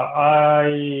best, but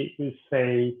I would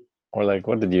say Or like,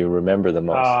 what did you remember the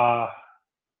most? uh,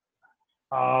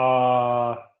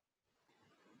 uh,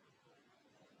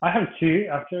 I have two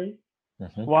actually.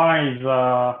 Hmm. One is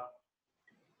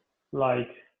like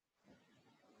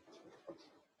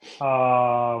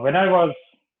when I was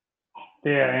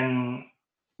there in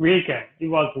weekend, it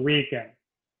was weekend.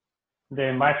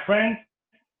 Then my friends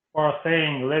were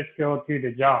saying, let's go to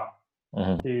the job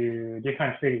Hmm. to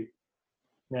different cities.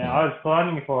 Then Hmm. I was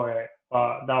planning for it,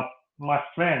 but my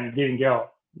friend didn't go,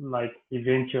 like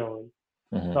eventually.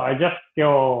 Hmm. So I just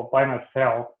go by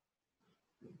myself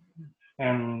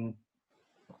and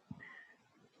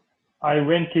I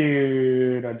went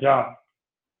to the job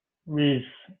with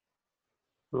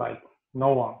like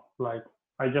no one. Like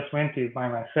I just went to by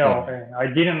myself Hmm. and I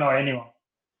didn't know anyone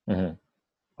Hmm.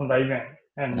 on the event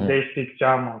and Hmm. they speak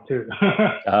German too.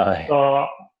 Uh, So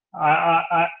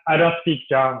I don't speak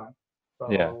German.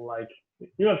 yeah. So like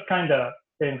it was kind of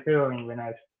same feeling when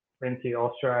I went to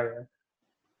Australia.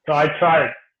 So I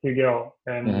tried to go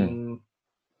Hmm. and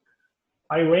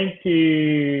I went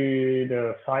to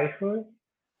the cipher.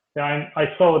 Then I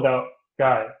saw the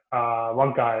guy,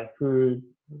 one guy who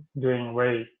doing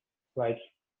weight. like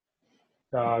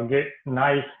good,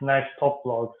 nice top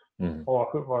logs Mhm. or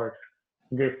footwork.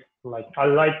 Good, like I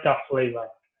like that flavor.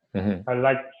 Mhm. I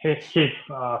like his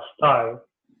style.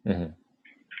 Mhm.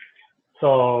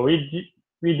 So we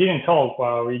didn't talk.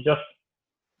 We just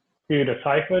do the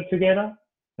cipher together.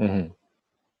 Mhm.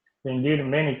 And did it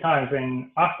many times,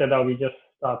 and after that we just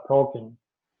start talking.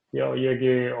 Yo, you're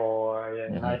good, or yeah,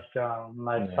 Mhm.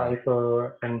 nice Yeah.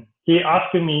 cipher. And he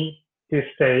asked me to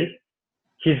stay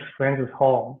his friend's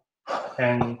home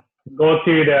and go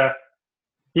to the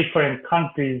different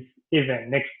countries event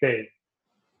next day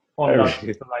on Oh, that,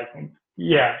 really? like,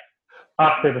 yeah,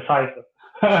 after the cipher.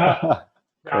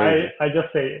 Crazy. I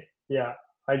just say, yeah,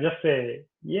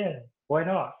 yeah, why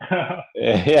not?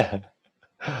 Yeah.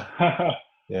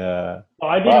 Yeah. So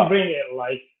I didn't Wow. bring it,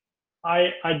 like,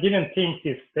 I didn't think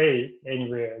to stay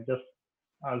anywhere. Just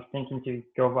I was thinking to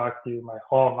go back to my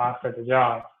home after the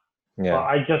job. But Yeah.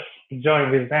 I just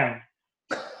joined with them.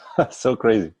 So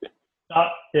crazy.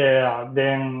 Yeah,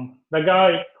 then the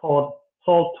guy called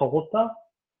Sol Togota,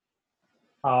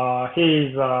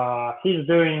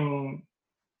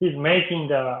 he's making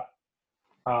the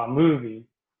movie.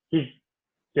 He's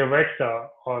director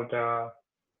of the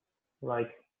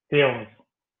like films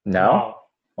Now? now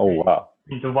Oh, wow.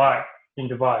 in Dubai. In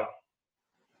Dubai,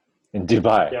 In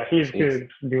Dubai. yeah, he's Jeez. good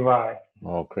in Dubai.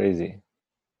 Oh, crazy.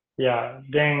 Yeah,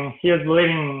 then he was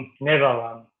living in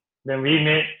Netherlands. Then we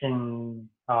met in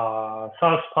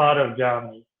south part of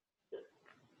Germany.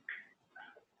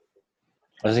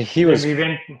 I think Then we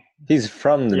went, he's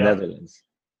from the yeah, Netherlands.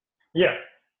 yeah.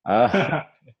 Ah.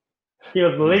 He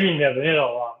was living there the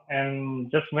Netherlands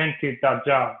and just went to that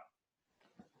job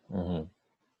Mhm.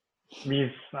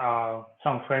 with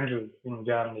some friends in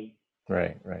Germany.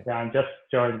 Right, right. Yeah, and just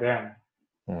joined them.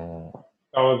 Mm.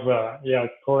 That was yeah,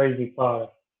 crazy part.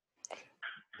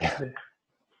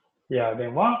 Yeah,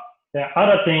 then one. The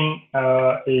other thing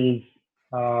is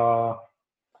uh,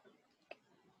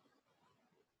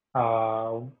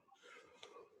 uh,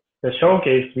 the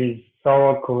showcase with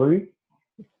Sora crew.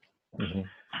 Mhm.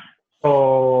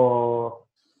 So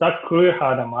that crew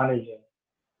had a manager.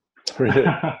 Really?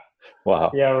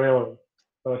 Wow. Yeah, really.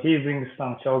 So he brings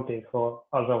some showcase for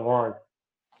other work.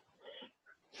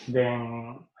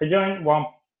 Then I joined one.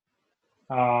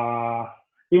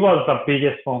 It was the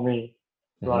biggest for me.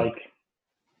 Mhm. Like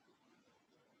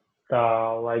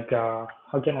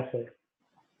how can I say?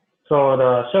 So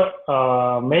the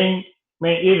show main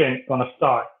event gonna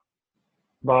start,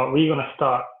 but we're gonna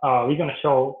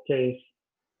showcase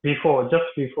just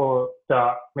before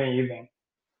the main event.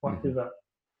 What Mhm. is that?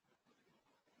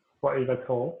 What is that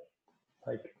called?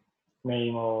 Like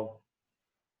name of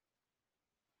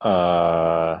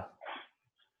Uh,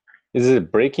 is it a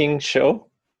breaking show?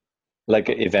 Like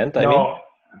an event, I mean? no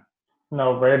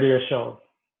no radio show.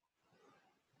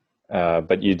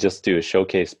 But you just do a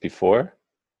showcase before?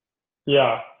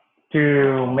 Yeah,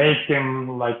 to make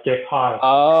them like get high.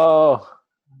 Oh,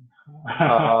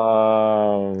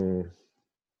 um,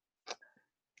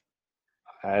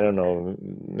 I don't know.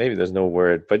 Maybe there's no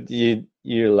word, but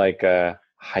you're like a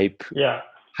Yeah,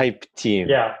 hype team.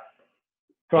 yeah.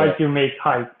 Try Yeah, to make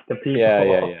hype the yeah, yeah,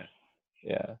 people. yeah,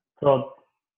 yeah. So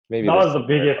Maybe that there's was some the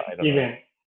word, biggest but I don't know. event.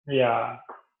 Yeah.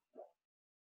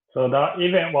 So that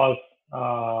event was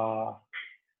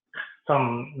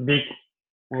some big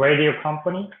radio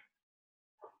company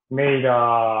made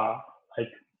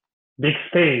like big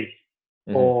stage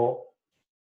Mhm. for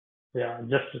yeah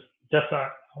just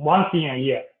one thing a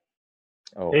year.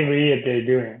 Oh. Every year they're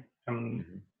doing.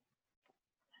 Mhm.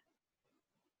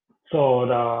 So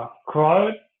the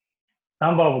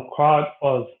number of crowd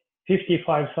was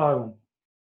 55,000.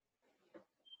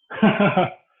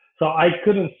 So I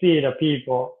couldn't see the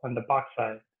people on the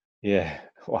backside. Yeah.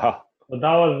 Wow. So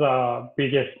that was the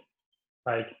biggest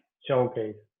like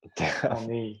showcase for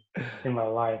me in my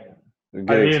life. I Good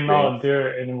will experience. not do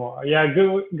it anymore. Yeah,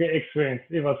 good experience.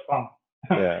 It was fun.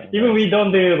 Yeah. Even Nice. we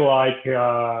don't do like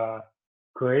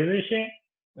crazy shit.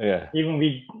 Yeah. Even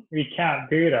we can't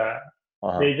do that.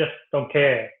 Uh-huh. They just don't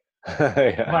care.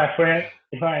 Yeah.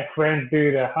 If my friends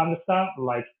do the handstand,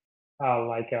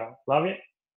 love it,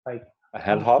 like A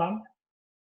hand hop? handstand,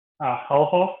 hop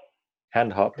hop,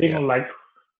 Hand hop, yeah. even like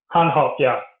hand hop,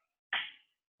 yeah.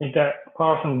 If that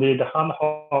person did the hand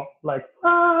hop, like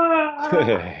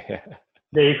Yeah.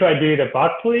 if I do the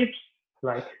backflips,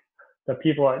 like the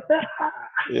people are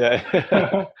Yeah.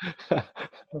 that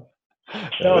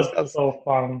Yeah, was so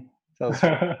fun. sounds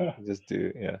fun. Just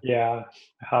do, yeah. Yeah,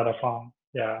 I had a fun.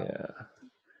 Yeah, Yeah.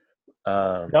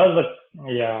 that was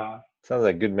a yeah Sounds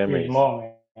like good good memories.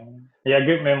 moment. Yeah,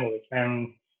 good memories.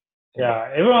 And Yeah,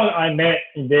 everyone I met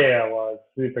in there was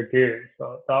super good.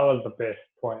 So that was the best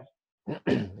point.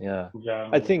 Yeah, Germany.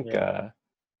 I think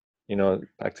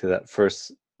back to that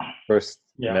first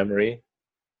Yeah. memory.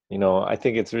 I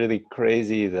think it's really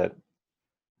crazy that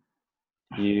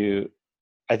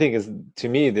I think is to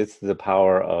me this is the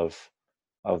power of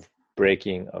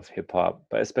breaking, of hip hop,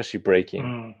 but especially breaking.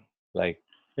 Mm. Like,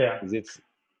 Yeah. 'cause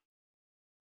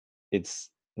it's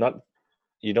not,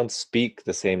 you don't speak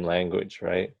the same language,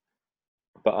 right?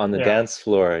 But on the Yeah. dance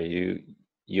floor,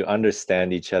 you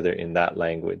understand each other in that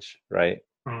language, right?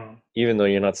 Mm. Even though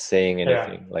you're not saying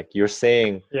anything, like you're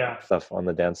saying Yeah. stuff on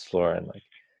the dance floor, and like,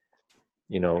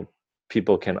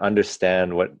 people can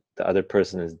understand what the other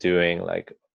person is doing,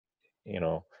 like,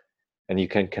 and you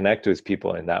can connect with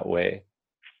people in that way.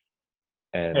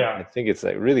 And Yeah. I think it's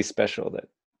like really special that,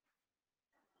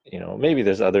 maybe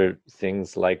there's other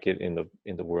things like it in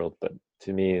the world, but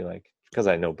to me, like, because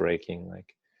I know breaking,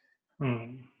 like,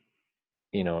 Mm.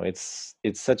 it's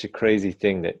such a crazy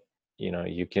thing that,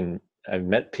 I've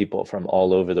met people from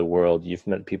all over the world. You've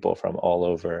met people from all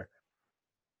over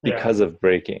because Yeah. of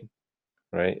breaking,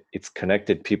 right? It's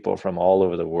connected people from all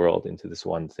over the world into this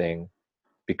one thing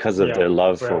because of their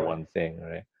love for Really. one thing,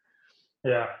 right?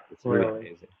 Yeah. It's really Really.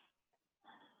 amazing.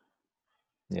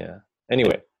 Yeah.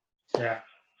 Anyway, Yeah.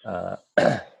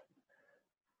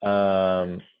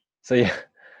 so yeah,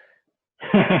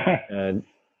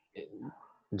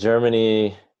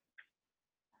 Germany,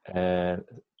 and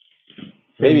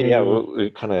maybe we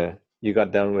kind of, you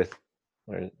got down with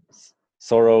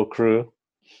Soro crew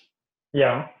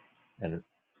Yeah. and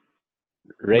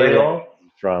Rail. Raylo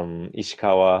from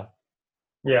Ishikawa.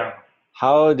 Yeah.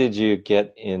 How did you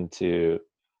get into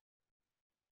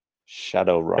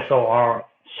Shadow Rock? So our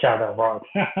Shadow Rock.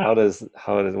 What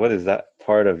is that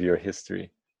part of your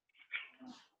history?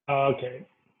 Okay.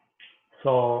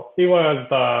 So it was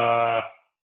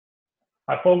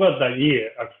I forgot the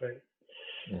year actually.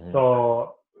 Mm-hmm.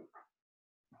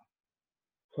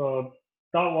 So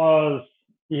that was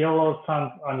Yellow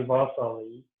Sun's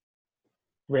anniversary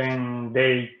when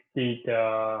they did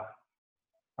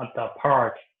at the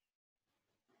park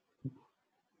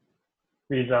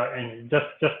with and just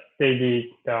they did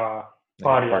the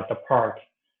party at the park.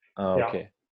 Oh, Yeah. okay.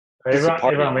 Just a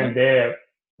party, Everyone went there.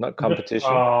 not competition.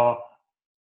 Just,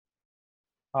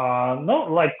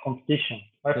 not like competition.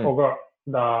 I forgot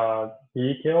the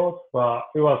details, but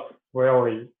it was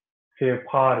really fair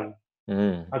party.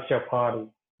 Actual party.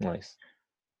 Nice.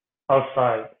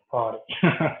 Outside party.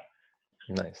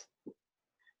 Nice.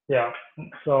 Yeah.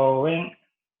 So when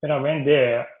I went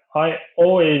there, I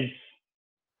always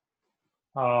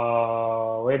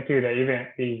went to the event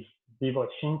with Vivo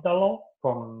Shintaro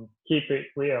from Keep It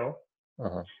Real.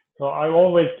 Uh-huh. So I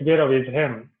always together with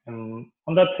him. And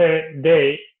on that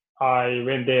day, I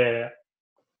went there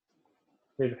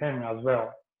with him as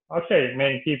well. Actually,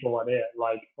 many people were there,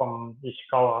 like from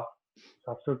Ishikawa,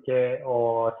 Sasuke,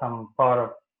 or some part of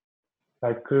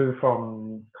like crew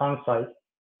from Kansai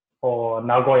or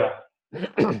Nagoya.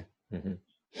 Mm-hmm.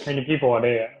 Many people were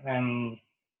there. And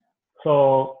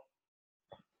so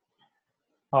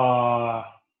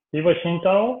Vivo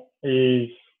Shintaro is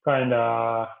kind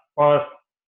of first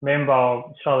member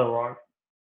of Shadow Rock.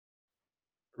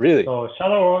 Really? So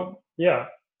Shadow Rock, yeah,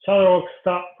 Shadow Rock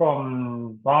start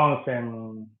from Bounce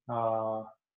and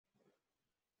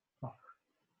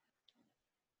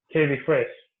KB Fresh,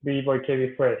 B-Boy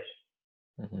KB Fresh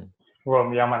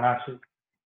from Yamanashi.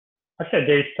 Actually,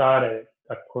 they started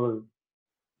a crew.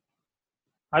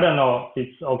 I don't know if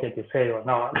it's okay to say or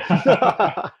not.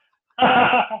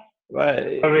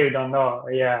 Right. I really don't know.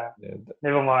 Yeah.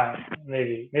 Never mind.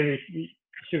 Maybe it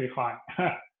should be fine.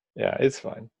 Yeah, it's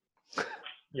fine.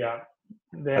 Yeah.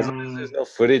 Then as long as there's no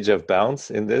footage of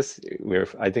Bounce in this,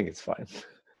 I think it's fine.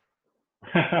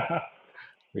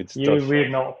 You will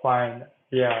not find.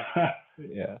 Yeah.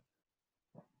 Yeah.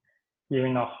 You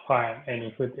will not find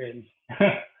any footage.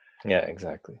 Yeah,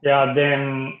 exactly. Yeah.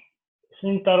 Then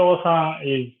Shintaro-san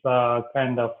is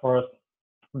kind of first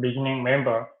beginning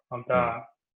member of the.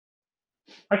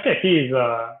 Actually, he is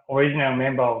original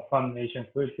member of Fun Nation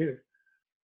Food too.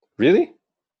 Really?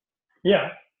 Yeah.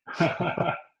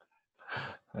 I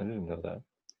didn't know that.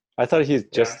 I thought he's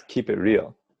just Keep It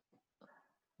Real.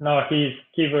 No, he's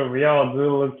Keep It Real,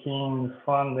 Good Looking,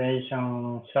 Fun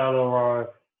Nation, Shadow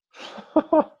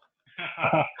Rock.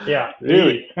 Yeah.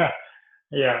 Really?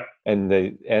 Yeah.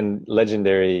 And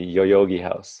legendary Yoyogi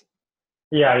House.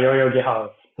 Yeah, Yoyogi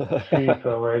House.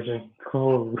 Super legend.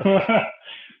 Cool.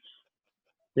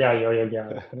 Yeah, Yoyogi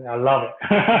House. I love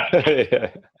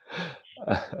it.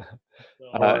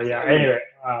 Yeah. Anyway.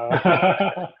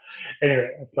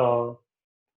 Anyway, so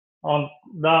on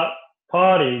that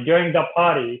party, during the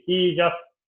party, he just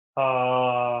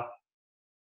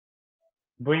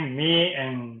bring me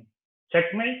and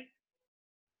Checkmate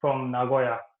from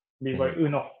Nagoya, B-boy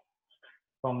Uno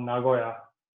from Nagoya.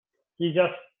 He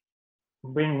just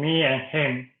bring me and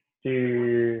him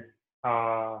to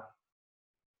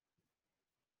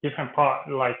different part,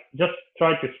 like just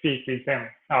try to speak with them,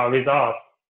 with us.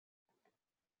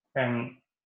 And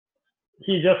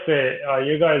he just said,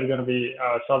 you guys are going to be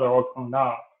Shadow Rock from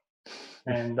now.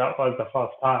 And that was the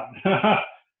first time.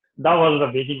 That was the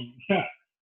beginning.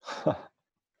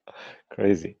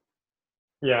 Crazy.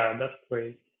 Yeah, that's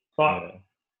great. But Yeah.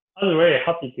 I was very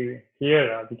happy to hear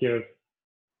that because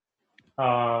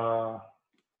I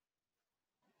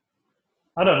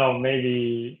don't know,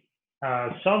 maybe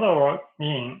Shadow Rock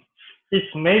means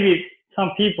it's maybe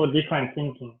some people different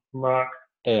thinking, but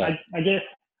Yeah. I guess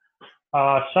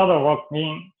shadow rock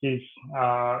means is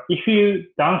if you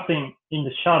dancing in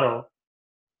the shadow,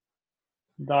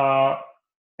 the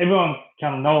everyone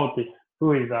can notice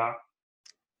who is Yeah,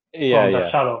 from the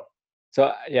yeah. shadow.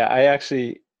 So yeah, I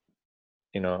actually,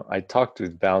 I talked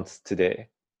with Bounce today.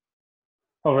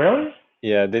 Oh really?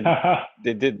 Yeah,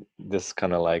 they did this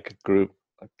kind of like group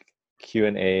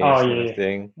Q&A Oh sort of yeah,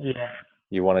 thing. yeah.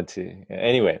 You wanted to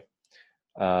anyway.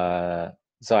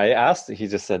 So I asked. He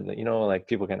just said, like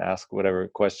people can ask whatever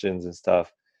questions and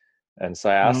stuff. And so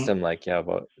I asked him like, yeah,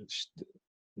 about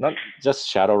not just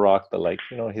Shadow Rock, but like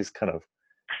his kind of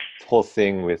whole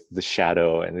thing with the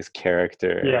shadow and his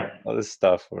character and Yeah. all this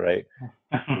stuff, right?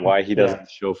 Why he Yeah. doesn't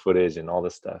show footage and all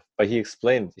this stuff. But he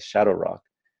explained Shadow Rock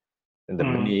and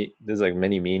there's like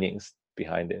many meanings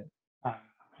behind it.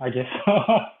 I guess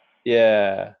so.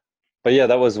 Yeah. But yeah,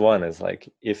 that was one, is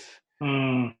like if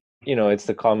Mm, it's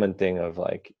the common thing of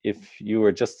like if you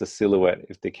were just a silhouette,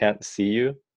 if they can't see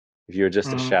you, if you're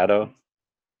just a shadow,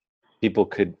 people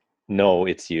could know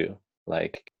it's you.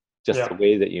 Like just yeah. the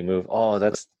way that you move. Oh,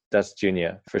 that's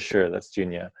Junya for sure. That's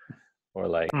Junya. Or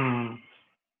like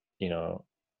you know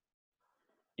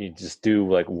you just do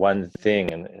like one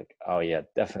thing and like, oh yeah,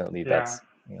 definitely Yeah. that's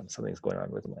something's going on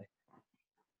with my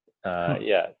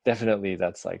yeah, definitely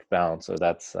that's like Bounce, or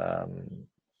that's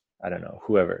I don't know,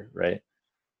 whoever, right?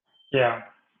 Yeah.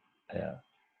 Yeah.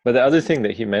 But the other thing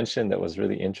that he mentioned that was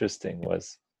really interesting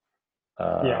was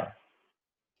Yeah.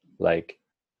 like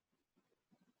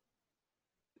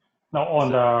Not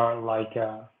on the like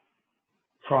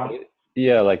front.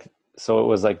 yeah, like so it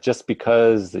was like just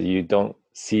because you don't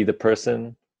see the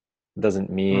person doesn't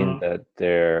mean that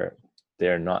they're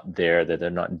not there, that they're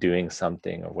not doing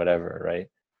something or whatever, right?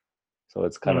 So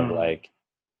it's kind of like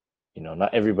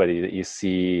not everybody that you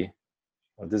see,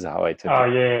 well, this is how I took Oh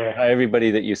it, yeah. not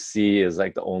everybody that you see is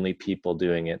like the only people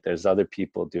doing it. There's other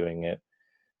people doing it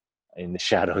in the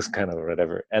shadows kind of, or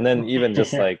whatever. And then even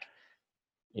just like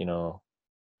you know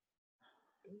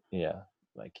yeah,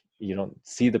 like you don't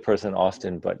see the person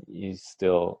often, but you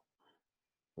still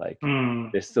like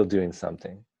they're still doing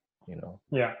something,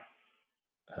 Yeah.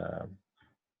 um,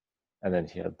 and then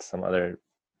he had some other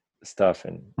stuff,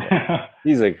 and yeah,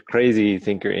 he's a crazy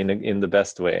thinker in the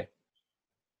best way.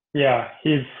 Yeah,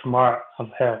 he's smart as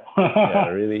hell. Yeah,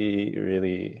 really,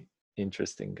 really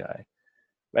interesting guy.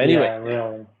 But anyway, Yeah,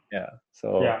 really. yeah,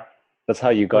 so Yeah. that's how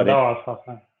you So got that in. was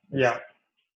awesome. Yeah.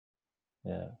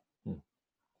 Yeah.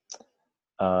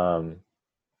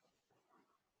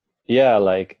 Yeah,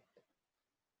 like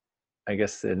I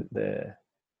guess the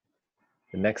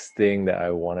next thing that I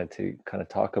wanted to kind of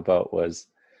talk about was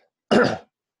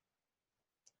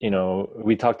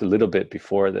we talked a little bit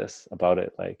before this about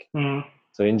it, like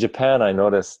so in Japan I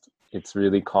noticed it's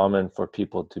really common for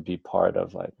people to be part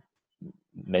of like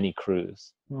many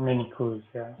crews, Many crews,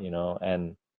 yeah.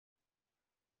 and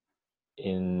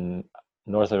in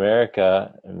North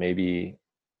America, maybe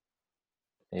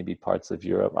parts of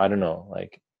Europe, I don't know,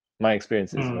 like my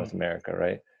experience is North America,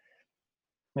 right?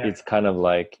 Yeah. It's kind of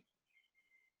like,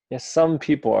 yes, some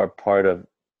people are part of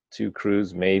two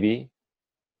crews maybe,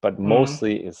 but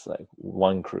mostly it's like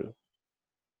one crew.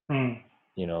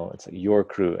 It's like your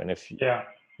crew. And if Yeah.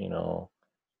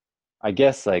 I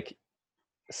guess like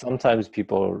sometimes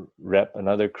people rep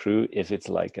another crew if it's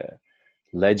like a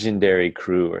legendary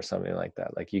crew or something like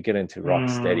that. Like you get into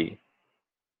Rocksteady,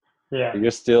 Yeah.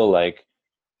 you're still like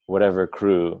whatever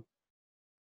crew,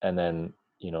 and then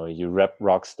you rep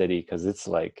Rocksteady because it's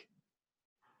like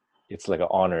an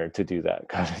honor to do that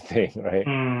kind of thing, right?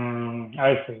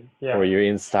 I see. Yeah. Or you're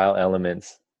in Style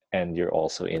Elements and you're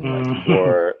also in like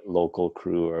your local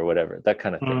crew or whatever, that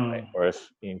kind of thing, right? Or if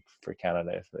for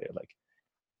Canada, if they're like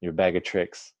your Bag of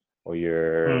Tricks or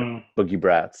your Boogie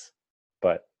Brats,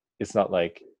 but it's not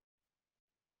like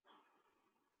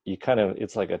you kind of,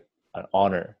 it's like an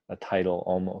honor, a title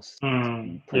almost to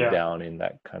be put Yeah. down in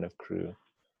that kind of crew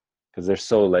because they're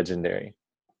so legendary.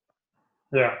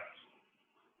 Yeah.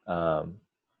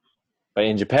 But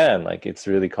in Japan, like it's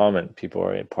really common. People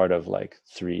are a part of like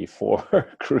 3, 4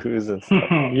 crews and stuff.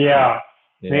 Yeah.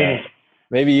 Yeah. Many.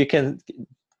 Maybe can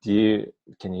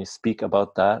you speak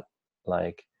about that?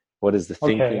 Like, what is the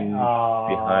Okay. thinking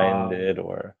behind it,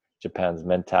 or Japan's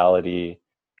mentality,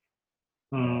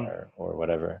 or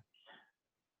whatever?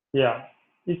 Yeah.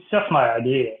 It's just my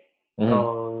idea. Mm-hmm.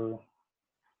 So,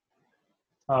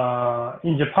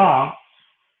 in Japan,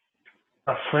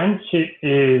 a friendship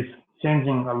is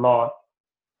changing a lot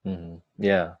Mm-hmm.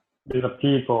 Yeah. with the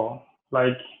people.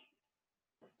 Like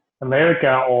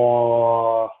America,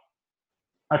 or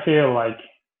I feel like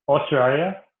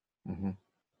Australia, Mm-hmm.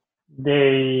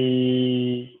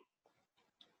 they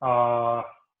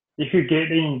if you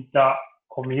get in the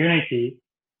community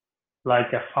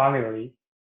like a family,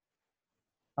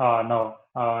 no,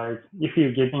 if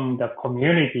you get in the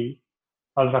community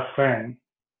as a friend,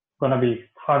 gonna be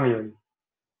family,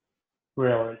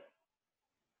 really.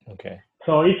 Okay.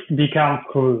 So it's become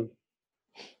cool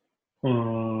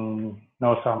in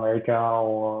North America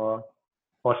or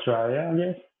Australia, I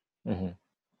guess. Mm-hmm.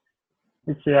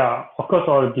 It's, yeah, of course,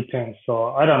 all depends. So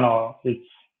I don't know. It's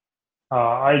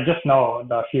I just know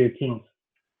the few things,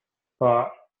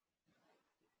 but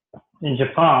in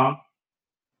Japan,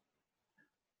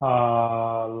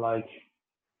 like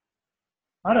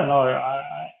I don't know,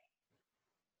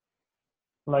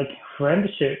 like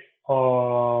friendship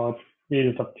or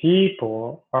with the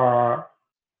people are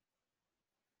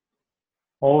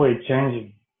always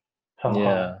changing somehow.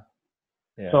 Yeah.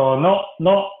 Yeah. So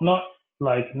not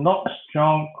like not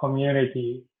strong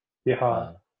community we have.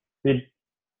 Uh, We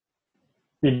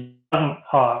we doesn't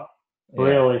have yeah.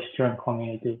 really strong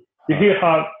community.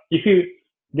 Huh. If you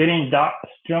getting that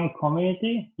strong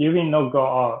community, you will not go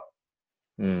out.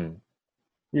 Mm.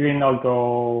 You will not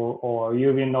go, or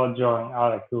you will not join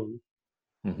other groups.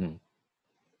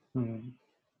 Mm-hmm.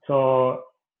 So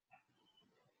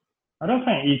I don't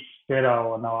think it's better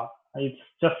or not. It's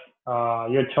just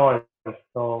your choice.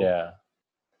 So Yeah.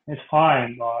 it's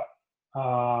fine, but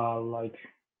like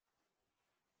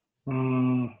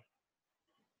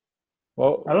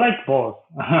Well, I like both.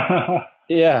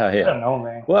 yeah, I yeah. don't know,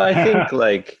 man. Well, I think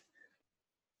like,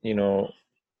 you know,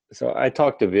 so I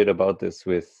talked a bit about this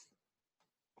with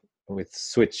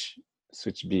Switch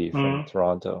B from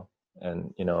Toronto,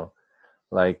 and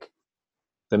like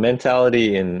the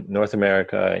mentality in North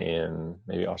America, in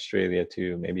maybe Australia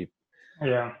too,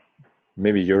 Yeah.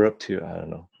 maybe Europe too, I don't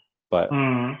know, but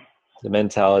the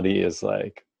mentality is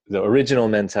like the original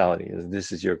mentality is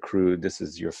this is your crew, this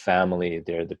is your family,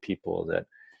 they're the people that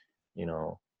you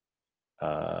know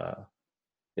uh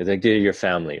like they're your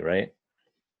family, right?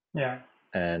 Yeah.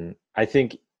 And I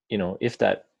think if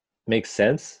that makes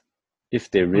sense, if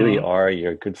they really are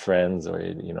your good friends,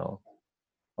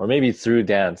 or maybe through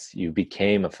dance you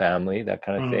became a family, that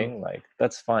kind of thing, like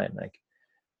that's fine. Like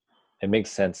it makes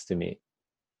sense to me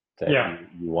that Yeah.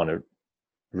 you want to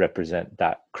represent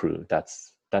that crew.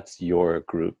 That's your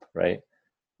group, right?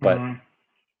 But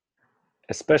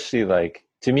especially like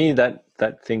to me that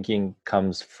thinking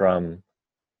comes from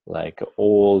like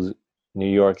old New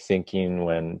York thinking,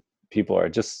 when people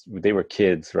they were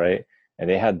kids, right? And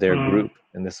they had their group,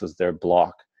 and this was their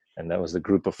block, and that was the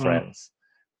group of friends,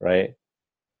 right?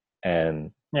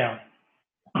 And Yeah.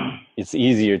 it's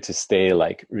easier to stay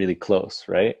like really close,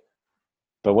 right?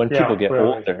 But when people Yeah. get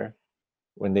Really. older,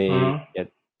 when they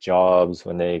get jobs,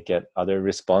 when they get other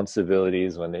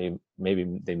responsibilities, when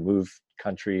they move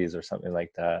countries or something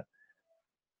like that,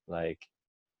 like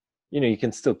you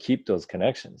can still keep those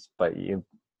connections, but you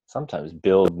sometimes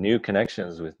build new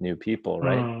connections with new people,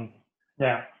 right?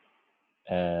 Yeah.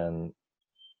 And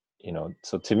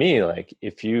so to me, like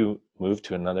if you move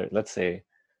to another, let's say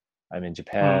I'm in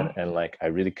Japan and like I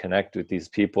really connect with these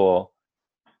people,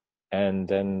 and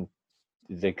then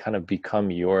they kind of become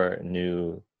your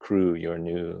new crew, your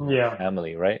new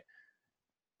family, right?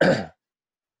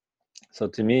 So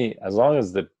to me, as long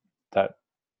as that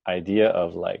idea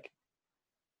of like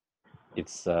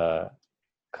it's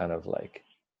kind of like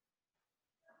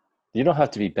you don't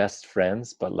have to be best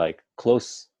friends, but like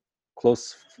close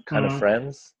kind of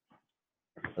friends,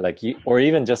 like you, or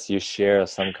even just you share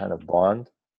some kind of bond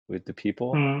with the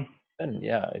people, then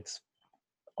yeah, it's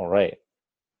all right.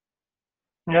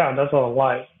 Yeah, that's all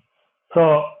right.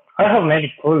 So I have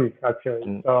many clues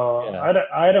actually. So Yeah.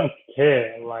 I don't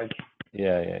care. Like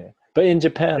Yeah. But in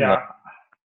Japan, like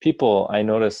people, I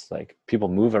notice like people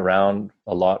move around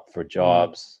a lot for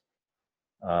jobs.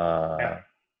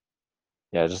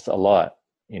 yeah, just a lot.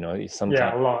 Yeah,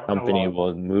 Sometimes a the lot, a company lot.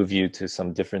 will move you to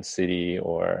some different city,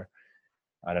 or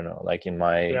I don't know, like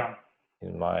Yeah.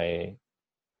 in my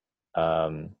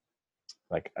um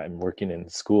like I'm working in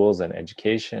schools and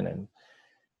education, and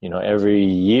every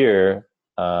year,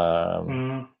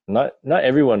 Mm. not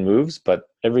everyone moves, but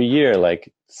every year,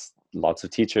 like lots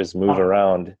of teachers move Some,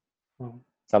 around. mm.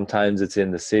 Sometimes it's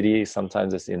in the city,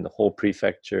 sometimes it's in the whole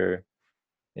prefecture.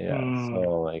 Yeah, Mm.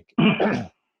 so like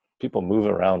people move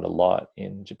around a lot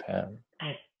in Japan.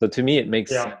 So to me, it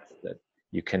makes Yeah. sense that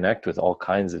you connect with all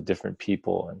kinds of different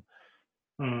people,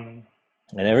 Mm.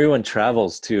 and everyone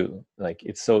travels too. Like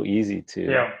it's so easy to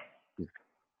Yeah.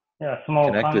 Yeah. Small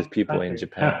connect with people in country.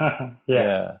 Japan.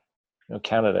 Yeah. Yeah,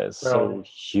 Canada is so Well,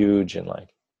 huge, and like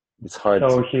it's hard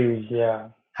so to huge. Yeah.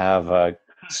 have a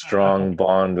strong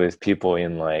bond with people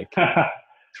in like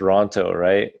Toronto,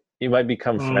 right? You might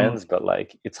become Mm. friends, but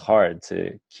like it's hard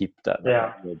to keep that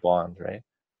Yeah. real bond, right?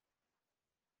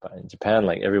 But in Japan,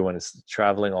 like everyone is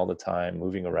traveling all the time,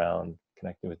 moving around,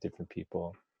 connecting with different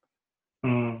people.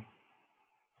 Mm.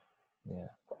 Yeah.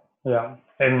 Yeah.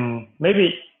 And maybe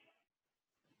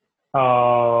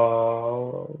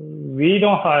we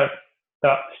don't have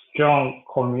that strong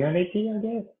community, I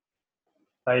guess.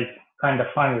 Like kind of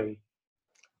family.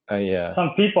 Yeah.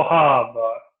 Some people have.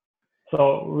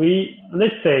 So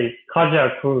let's say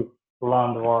casual food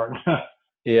around the world.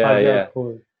 Yeah, Casual yeah.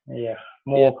 food. Yeah. Yeah.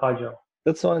 More casual.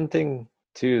 That's one thing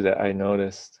too that I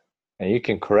noticed, and you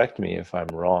can correct me if I'm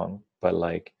wrong, but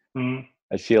like Mm.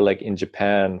 I feel like in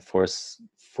Japan, for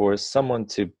someone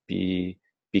to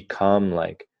become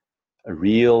like a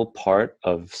real part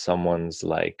of someone's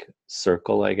like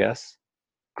circle, I guess,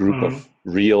 group Mm. of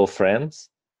real friends,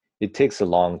 it takes a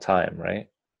long time, right?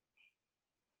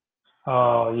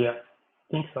 Yeah.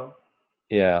 Think so.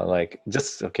 Yeah, like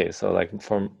just okay, so like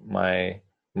from my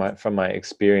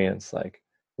experience, like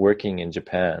working in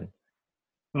Japan,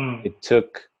 Mm. it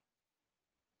took,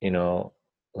 you know,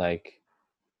 like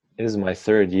this is my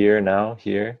third year now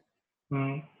here,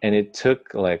 Mm. and it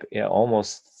took like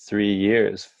almost 3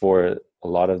 years for a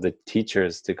lot of the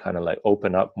teachers to kind of like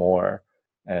open up more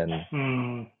and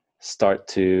Mm. start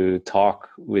to talk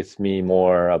with me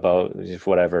more about just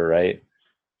whatever, right?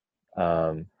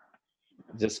 um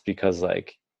just because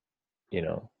like, you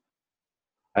know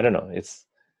I don't know,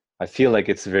 I feel like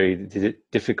it's very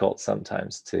difficult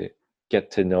sometimes to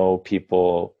get to know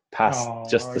people past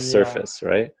just Oh, the yeah. surface,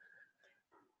 right?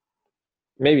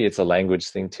 Maybe it's a language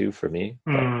thing too for me,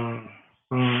 but Mm.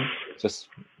 Mm. just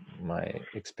my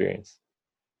experience.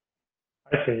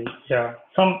 I see. Yeah.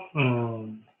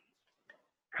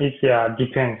 It yeah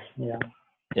depends. Yeah.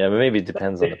 Yeah, but maybe it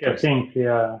depends on the I person. think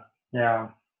yeah. Yeah.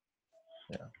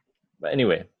 Yeah. But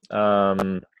anyway,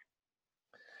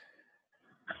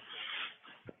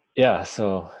 yeah,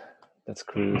 so that's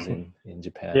cruise in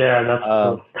Japan. Yeah. That's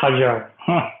cool. Casual.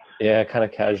 Yeah, kind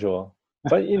of casual.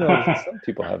 But some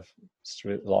people have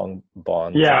long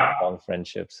bonds and Yeah. long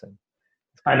friendships, and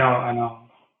it's I cool. know. I know.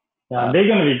 Yeah. Uh, They're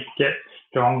gonna get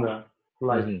stronger.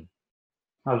 Like mhm.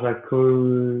 as a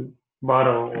cool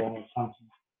bottle or something.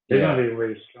 They're gonna Yeah, be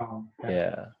very strong. Yeah.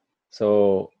 yeah.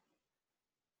 So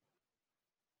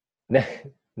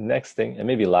next thing, and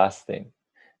maybe last thing,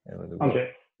 and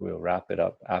Okay. we'll wrap it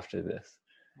up after this.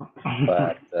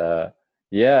 But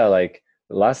yeah, like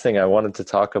the last thing I wanted to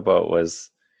talk about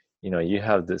was, you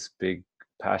have this big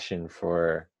passion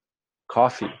for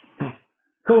coffee.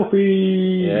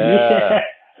 Coffee. Yeah,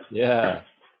 Yeah. yeah.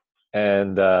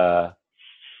 And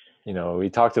we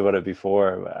talked about it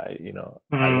before. But I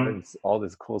Mm. learned all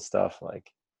this cool stuff.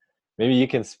 Like maybe you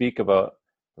can speak about,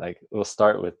 like, we'll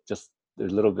start with just a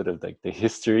little bit of like the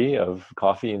history of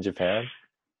coffee in Japan.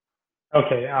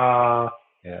 Okay.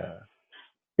 Yeah.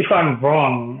 If I'm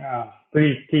wrong,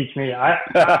 please teach me. I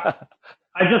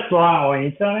just learned on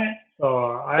internet, so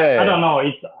I Yeah, don't know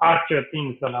it's actual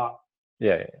things or not.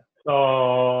 yeah, yeah,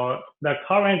 So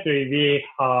currently we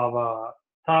have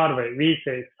third wave. We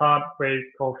say third wave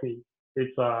coffee.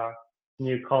 It's a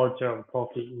new culture of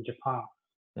coffee in Japan.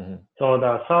 yeah. Hmm. So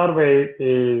the third wave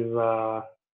is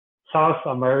South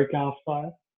American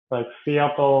style, like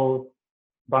Seattle,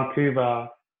 Vancouver,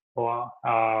 or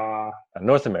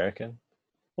North American.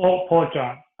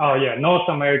 Portland. Oh yeah, North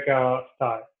America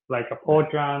style, like a Yeah.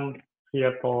 Portland,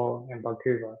 Seattle, and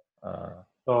Vancouver. Uh,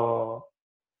 So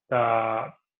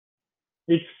the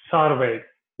each survey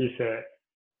is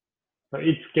so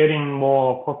it's getting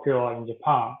more popular in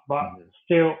Japan, but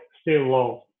mhm. still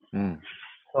low. Mm.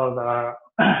 So the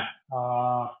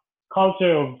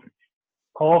culture of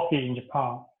coffee in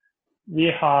Japan, we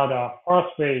had a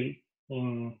first wave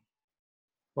in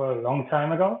a long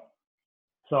time ago.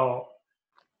 So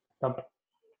the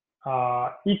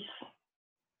it's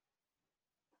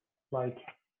like,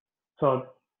 so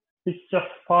it's just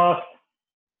first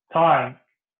time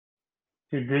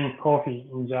to drink coffee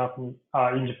in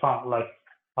Japan. Like,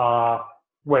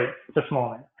 wait, just a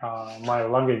moment. My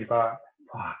language got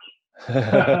fuck.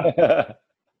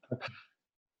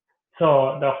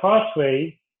 So the first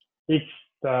way, it's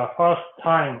the first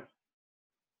time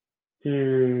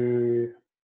to.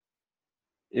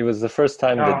 It was the first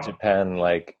time that Japan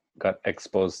like got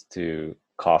exposed to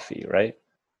coffee, right?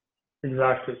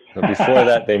 Exactly. So before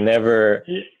that, they never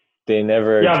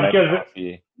drank because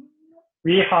coffee.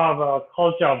 we have a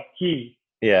culture of tea.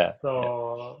 Yeah.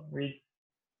 So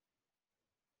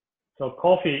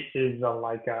coffee is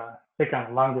like a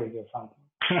second language or something.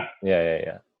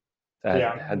 Yeah.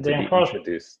 That had to be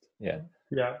introduced. Yeah.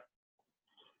 Yeah.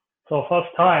 So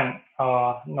first time,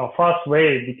 first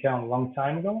wave became a long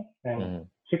time ago, and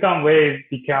second wave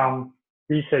became,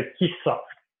 we say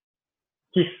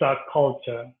kissa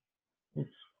culture.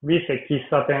 We say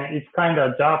kissaten. It's kind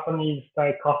of Japanese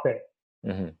style cafe.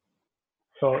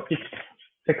 So it's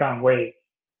second wave.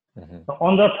 So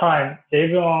on that time,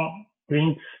 everyone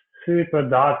drinks super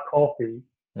dark coffee.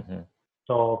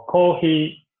 So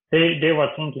coffee, they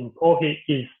were thinking coffee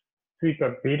is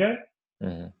super bitter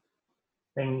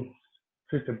and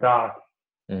super dark.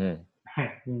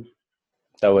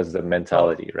 That was the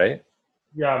mentality, right?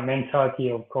 Yeah, mentality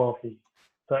of coffee.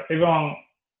 So everyone,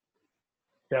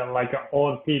 they're like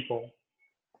old people.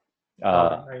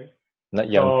 Not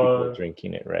young people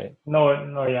drinking it, right?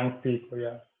 No young people,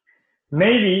 yeah.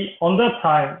 Maybe on that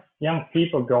time, young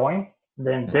people going,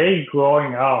 then they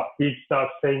growing up with that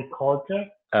same culture.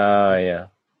 Yeah.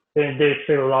 Then they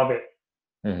still love it.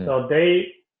 So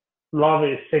they love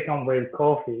it second wave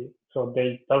coffee. So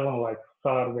they doesn't like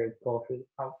third wave coffee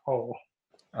at all.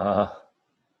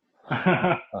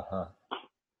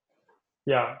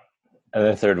 Yeah. And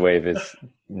then third wave is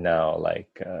now like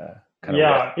kind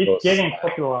of it's getting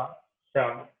popular.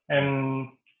 Yeah, and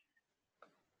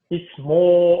it's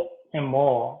more and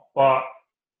more, but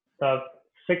the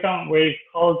second wave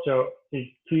culture is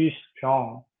too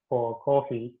strong for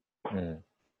coffee.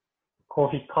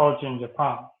 Coffee culture in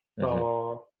Japan.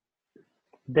 So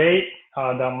the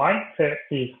mindset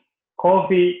is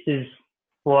coffee is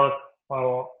black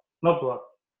or not black.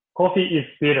 Coffee is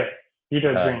bitter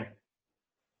drink.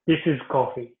 This is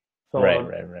coffee. So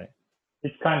right.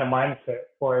 It's kind of mindset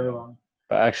for everyone.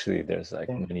 But actually, there's like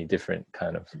many different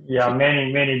kind of. Yeah,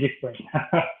 many different.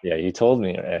 Yeah, you told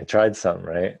me. I tried some,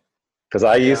 right? Because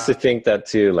I used to think that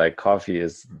too. Like coffee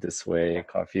is this way.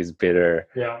 Coffee is bitter.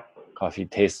 Yeah. Coffee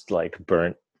tastes like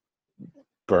burnt.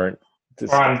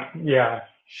 Yeah.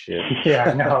 Shit.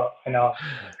 Yeah, I know.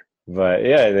 But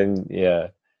yeah, then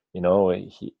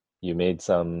you made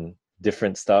some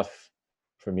different stuff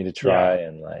for me to try,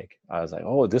 and like I was like,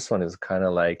 oh, this one is kind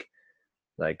of like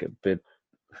a bit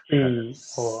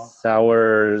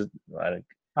sour.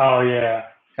 Oh yeah.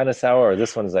 Kind of sour. Or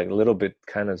this one's like a little bit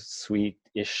kind of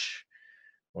sweet-ish,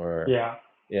 or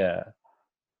yeah.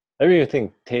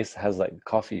 Everything taste has like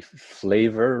coffee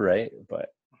flavor, right?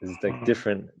 But it's like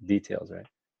different details, right?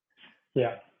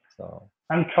 Yeah. So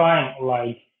I'm trying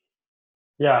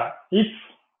it's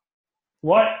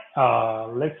what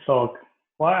let's talk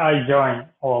why I joined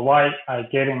or why I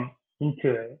getting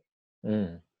into it.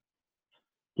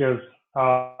 Because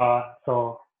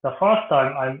so the first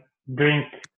time I drink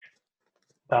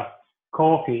the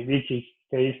coffee, which is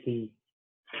tasty,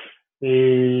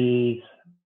 is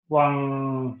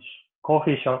one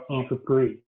coffee shop in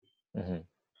Fukui.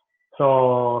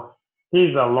 So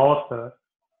he's a roaster,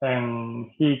 and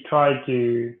he tried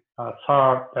to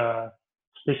serve the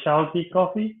specialty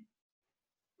coffee,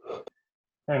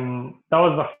 and that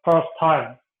was the first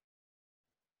time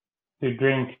to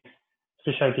drink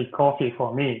specialty coffee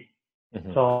for me.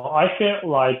 So I feel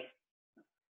like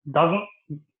doesn't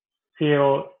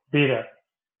feel bitter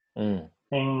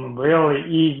and really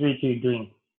easy to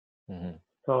drink.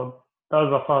 So that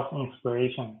was the first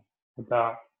inspiration for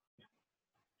that.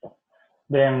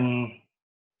 Then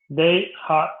they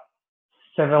had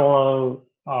several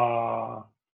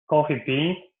coffee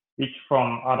beans, which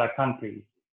from other countries,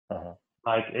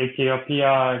 like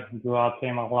Ethiopia,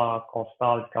 Guatemala,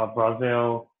 Costa Rica,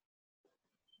 Brazil,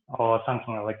 or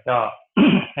something like that.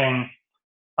 And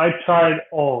I tried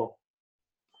all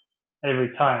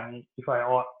every time if I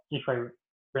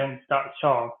went that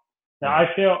shop. Now I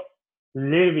feel a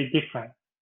little bit different.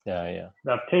 Yeah.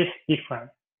 The taste different.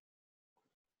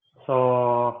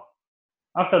 So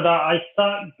after that, I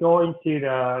start going to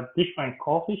the different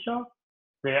coffee shop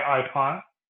where I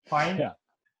find. Yeah.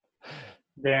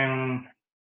 Then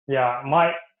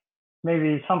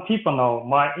maybe some people know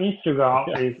my Instagram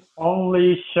Yeah. is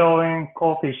only showing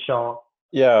coffee shop.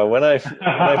 Yeah, when I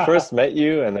first met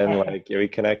you, and then like we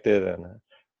connected, and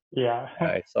Yeah.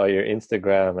 I saw your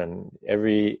Instagram, and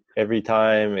every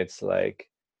time it's like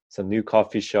some new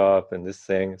coffee shop and this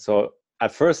thing. So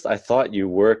at first I thought you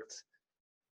worked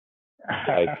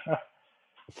like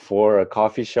for a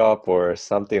coffee shop or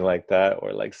something like that,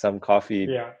 or like some coffee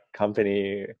Yeah.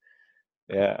 company.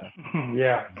 Yeah.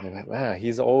 Yeah. I was like, wow,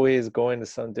 he's always going to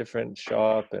some different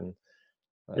shop,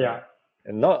 uh, Yeah.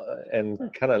 and not and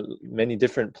kind of many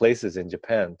different places in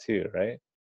Japan too, right?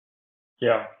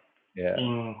 Yeah. Yeah.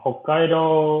 In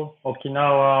Hokkaido,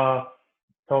 Okinawa,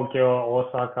 Tokyo,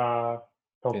 Osaka,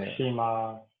 Yeah.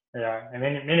 Tokushima, yeah, and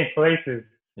many places.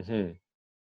 Hmm.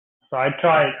 So I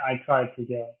tried to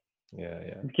get Yeah.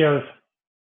 Yeah. because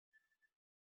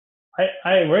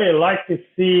I really like to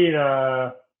see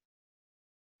the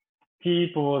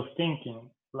people's thinking.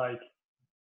 Like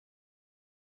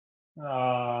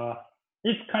uh,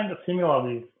 it's kind of similar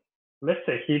with let's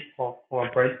say hip hop or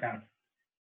breakdance,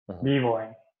 Uh-huh.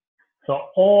 b-boying. So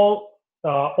all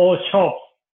shops,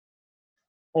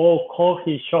 all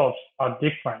coffee shops are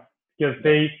different because Yeah.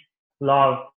 they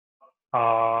love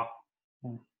uh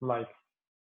like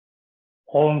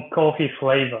own coffee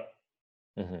flavor.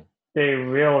 Hmm. They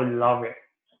really love it,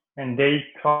 and they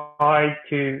try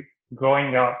to growing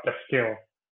up the skill.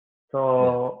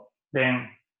 Yeah. So then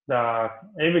the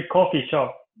every coffee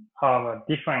shop have a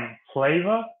different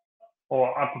flavor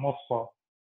or atmosphere.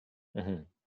 Hmm.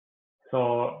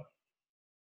 So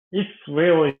it's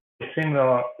really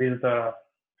similar with the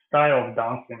style of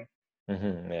dancing.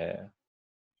 Hmm. Yeah.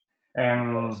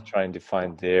 Always And trying to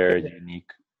find their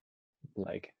unique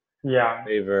like yeah,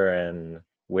 flavor and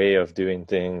way of doing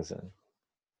things, and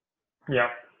yeah.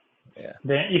 yeah.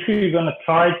 Then if you're gonna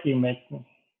try to make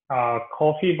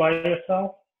coffee by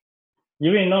yourself,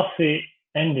 you will not see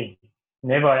ending,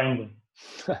 never ending,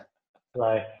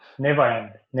 like never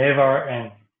end, never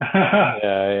end.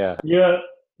 Yeah. Yeah. your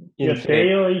your Infinite.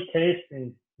 daily taste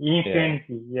is Yeah.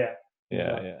 infinity. Yeah,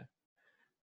 Yeah. exactly. Yeah.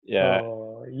 Yeah.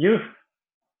 So you,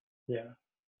 yeah,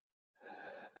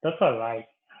 that's what I like.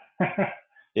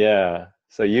 Yeah.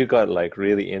 So you got like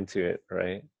really into it,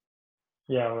 right?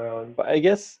 Yeah, well, But I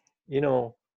guess,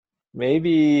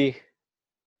 maybe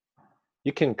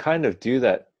you can kind of do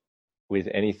that with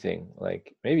anything.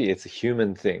 Like maybe it's a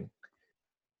human thing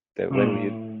that when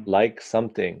we mm, like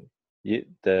something, you,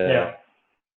 yeah,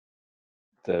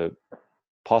 the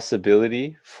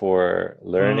possibility for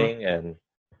mm, learning and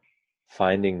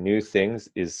finding new things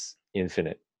is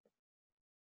infinite.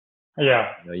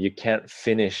 yeah, You can't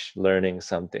finish learning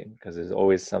something because there's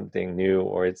always something new,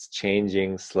 or it's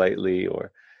changing slightly,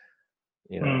 or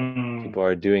mm, people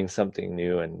are doing something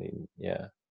new, and yeah,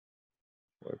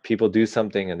 or people do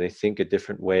something and they think a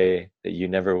different way that you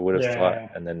never would have thought, yeah,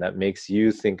 and then that makes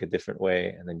you think a different way,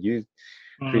 and then you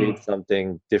mm, create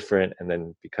something different, and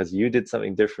then because you did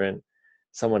something different,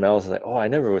 someone else is like, oh, I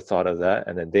never would have thought of that,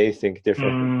 and then they think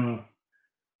differently. mm.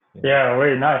 Yeah. Yeah,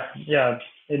 very nice. Yeah,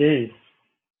 it is.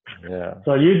 Yeah.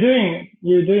 So you're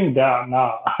doing that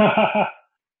now.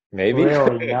 Maybe.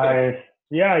 Really nice.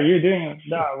 Yeah, you're doing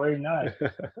that very nice.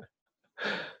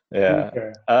 Yeah.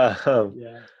 Super. Um,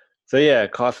 Yeah. so yeah,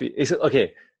 coffee. Is it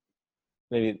okay?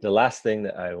 Maybe the last thing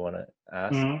that I want to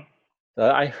ask. Mm,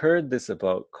 I heard this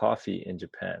about coffee in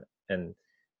Japan, and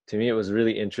to me, it was a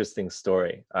really interesting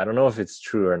story. I don't know if it's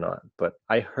true or not, but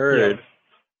I yeah. heard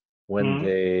when Mm,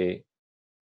 they're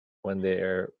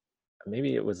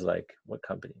maybe it was like what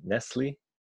company? Nestle?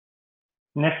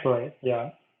 Nestle.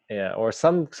 Yeah. Yeah, or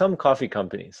some coffee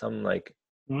company, some like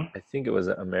Mm, I think it was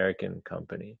an American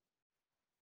company,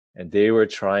 and they were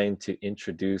trying to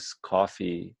introduce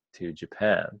coffee to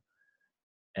Japan.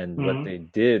 And what mm, they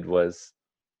did was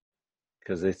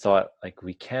because they thought like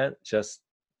we can't just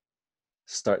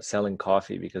start selling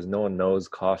coffee because no one knows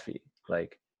coffee.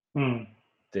 Like mm,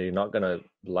 they're not gonna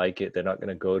like it. They're not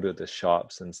gonna go to the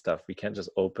shops and stuff. We can't just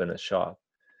open a shop.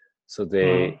 So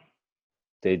mm,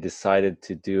 they decided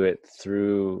to do it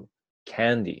through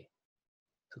candy,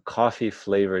 so coffee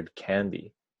flavored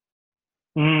candy,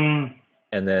 mm,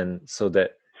 and then so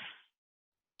that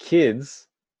kids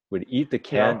would eat the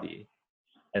yeah. candy,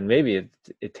 and maybe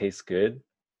it tastes good,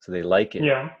 so they like it,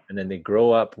 Yeah. and then they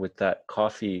grow up with that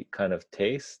coffee kind of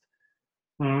taste,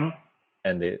 Mm,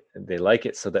 and they like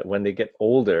it, so that when they get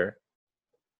older,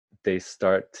 they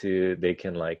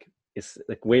can like it's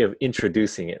like way of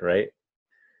introducing it, right?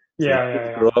 So the yeah. kids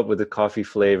Yeah. grow Yeah. up with the coffee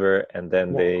flavor, and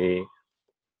then Wow. they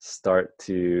start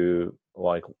to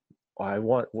like, oh, I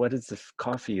want what is the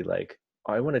coffee like?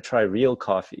 Oh, I want to try real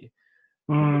coffee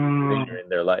Mm, later in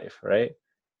their life, right?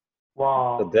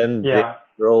 Wow. So then they Yeah.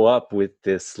 grow up with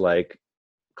this like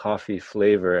coffee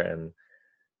flavor,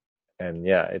 and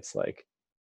yeah, it's like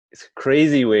it's a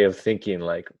crazy way of thinking,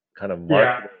 like kind of Yeah.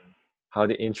 marketing, how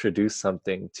to introduce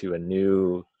something to a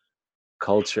new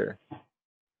culture.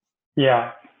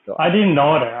 Yeah. So I didn't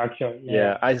know that actually. Yeah.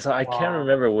 yeah, I can't Wow.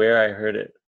 remember where I heard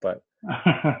it, but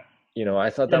I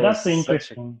thought Yeah, that was that's such a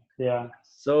interesting. Yeah.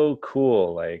 so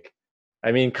cool. Like,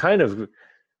 I mean, kind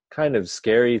of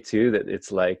scary too, that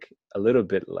it's like a little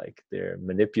bit like they're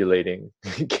manipulating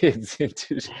kids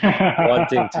into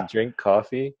wanting to drink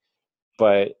coffee,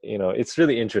 but it's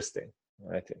really interesting,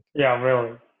 I think. Yeah,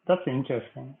 really. That's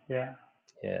interesting. Yeah.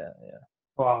 Yeah,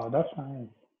 Wow, that's nice.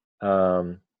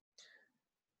 yeah.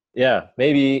 Yeah,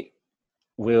 maybe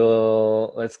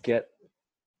let's get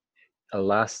a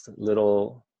last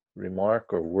little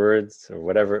remark or words or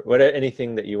whatever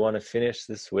anything that you want to finish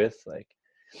this with, like.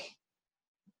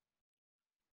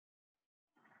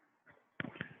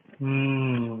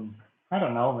 Hmm. I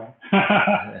don't know, man.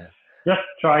 Yeah, Just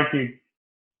try to,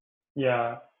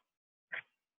 yeah,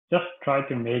 just try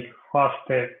to make first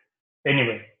step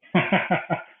anyway.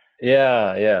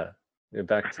 yeah, yeah. We're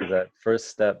back to that first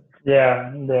step.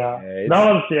 Yeah, yeah. Yeah, That it's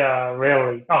was, yeah,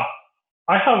 really. Oh,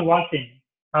 I have one thing.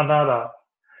 Another.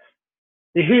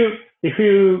 If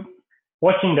you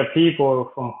watching the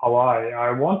people from Hawaii,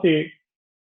 I want to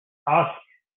ask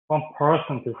one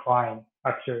person to find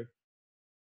actually.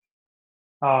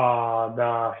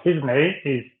 His name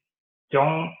is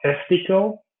John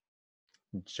Estico.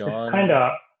 It's kind John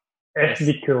of S.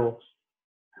 Estico.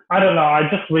 I don't know. I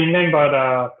just remember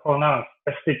the pronounce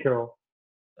Estico.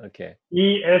 Okay,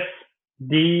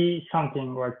 ESD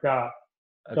something like that.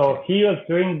 So okay, he was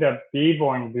doing the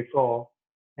b-boying before,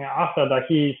 and after that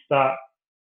he start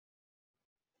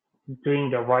doing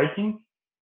the writing,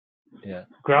 yeah,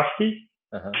 graffiti.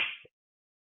 uh-huh,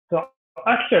 So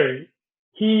actually,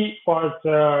 he was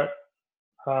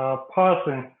a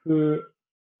person who,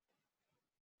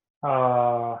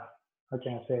 how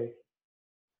can I say,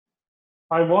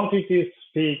 I wanted to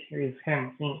speak with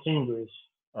him in English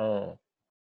oh,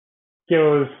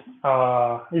 because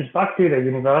he's back to the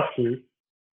university.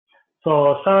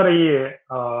 So third year,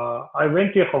 I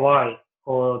went to Hawaii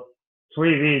for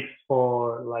 3 weeks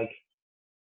for like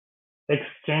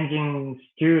exchanging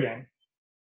students.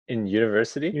 in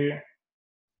university. To,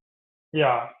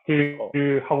 yeah, to, Oh,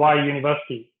 to Hawaii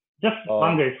University, just oh,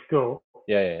 language school.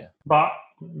 yeah, yeah, But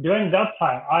during that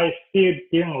time, I still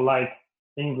didn't like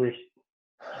English,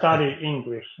 yeah. study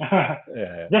English.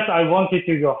 Yeah, Just I wanted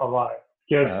to go Hawaii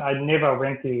yeah. because I never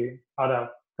went to other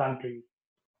countries.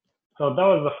 So that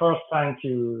was the first time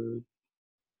to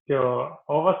go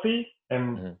overseas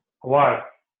and Mhm. Hawaii.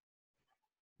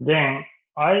 Then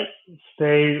I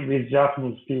stayed with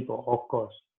Japanese people, of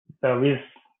course, with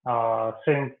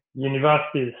same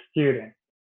university students.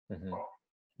 Mhm.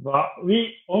 But we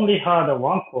only had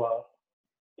one class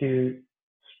to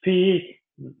speak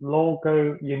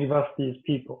local universities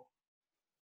people.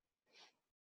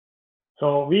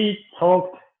 So we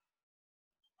talked,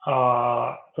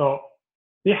 so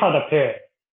we had a pair.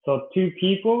 So two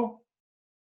people,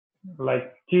 like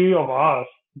two of us,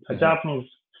 a Mhm. Japanese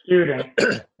student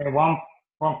and one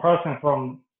person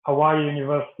from Hawaii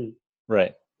University.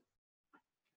 Right.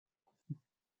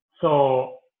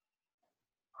 So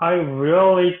I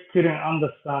really couldn't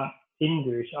understand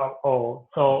English at all.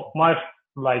 So my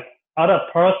like other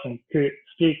person could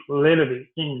speak a little bit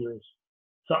English.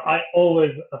 So I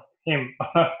always ask him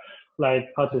like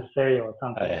how to say or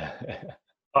something. I,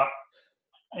 But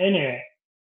anyway,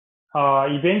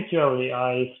 eventually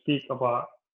I speak about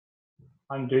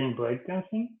I'm doing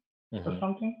breakdancing or Mhm.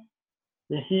 something.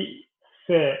 Then he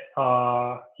said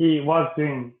he was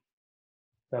doing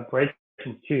the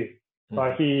breaking too,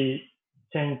 but Mhm. he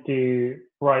tend to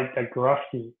write the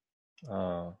graffiti.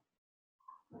 Oh,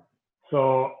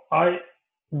 So I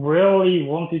really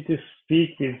wanted to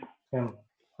speak with him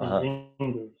uh-huh, in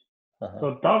English. uh-huh. So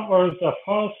that was the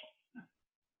first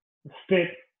step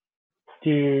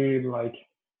to like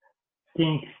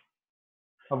think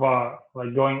about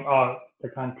like going out the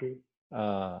country.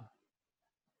 Uh,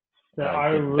 So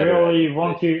I Get better at really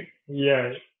want English. to,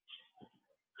 yeah,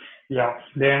 yeah.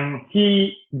 Then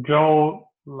he drove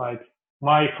like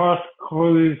my first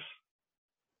cruise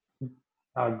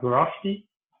graffiti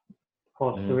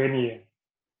for Mhm. souvenir.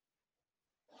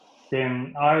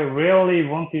 Then I really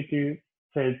wanted to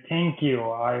say thank you.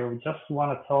 I just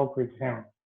want to talk with him,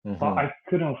 but Mhm. I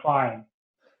couldn't find.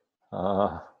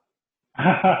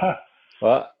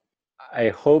 Well, I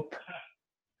hope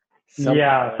Yeah,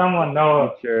 sometime in someone the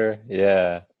knows. future,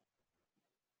 yeah,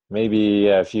 maybe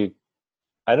if you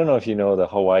I don't know if you know the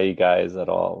Hawaii guys at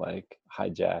all, like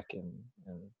Hijack and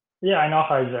Yeah, I know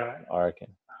Hijack. Ark.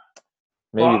 And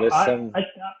maybe there's I, some.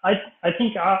 I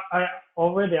think I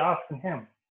already asked him,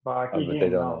 but he But they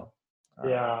didn't don't know. know.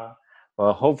 Yeah.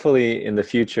 Well, hopefully in the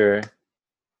future,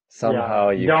 somehow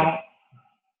you can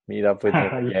meet up with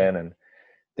him again, and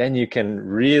then you can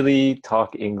really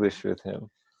talk English with him.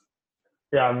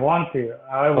 Yeah, I want to.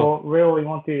 I will really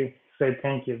want to say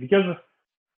thank you because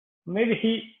maybe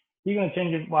he gonna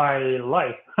change my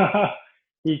life.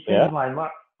 He changed my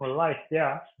life.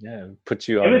 Yeah. Yeah, put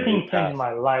you on everything changed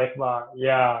my life, but it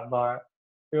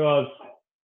was.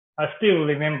 I still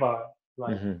remember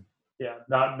like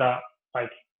that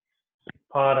like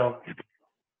part of,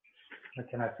 what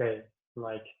can I say,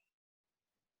 like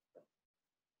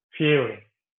feeling.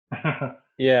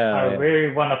 Yeah. I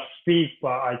really want to speak,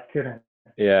 but I couldn't.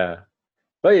 Yeah.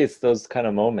 But it's those kind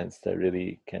of moments that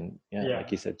really can,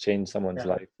 like you said, change someone's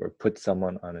life or put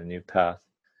someone on a new path.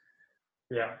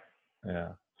 Yeah.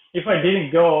 Yeah. If I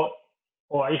didn't go,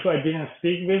 or if I didn't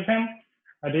speak with him,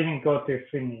 I didn't go to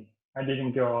Sydney. I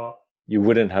didn't go. You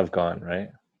wouldn't have gone, right?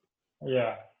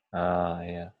 Yeah.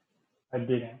 Yeah. I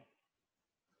didn't.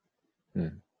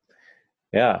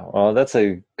 Yeah. Well, that's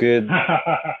a good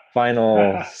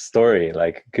final story.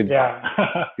 Like good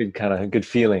kind of good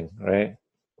feeling, right?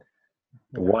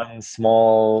 One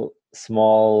small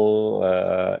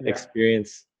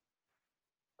experience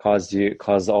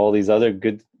caused all these other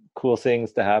good cool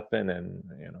things to happen, and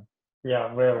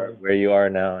really where you are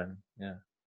now, and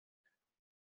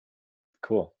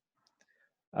cool.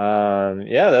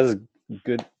 That was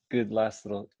good last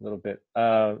little bit.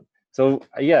 So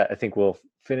I think we'll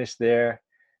finish there.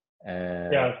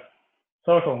 And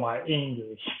sorry for my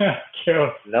English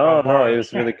skills. No, it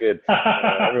was really good.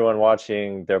 Everyone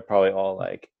watching, they're probably all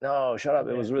like, "No, shut up!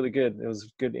 It was really good. It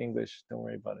was good English. Don't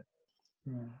worry about it."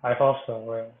 I hope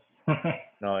so.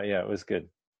 No, it was good.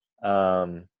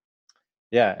 And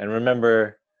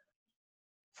remember,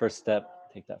 first step,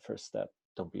 take that first step.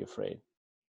 Don't be afraid.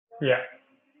 Yeah.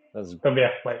 Don't be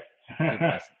afraid.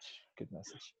 Good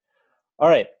message. All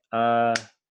right.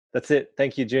 That's it.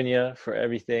 Thank you, Junya, for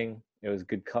everything. It was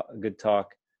good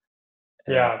talk.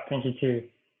 Yeah, thank you too.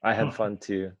 I had fun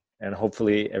too, and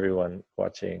hopefully everyone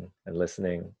watching and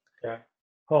listening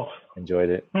enjoyed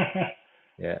it.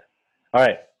 Yeah. All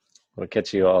right. We'll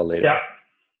catch you all later. Yeah.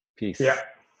 Peace. Yeah.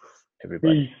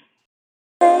 Everybody. Peace.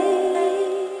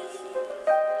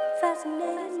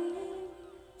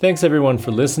 Thanks everyone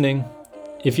for listening.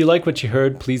 If you like what you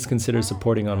heard, please consider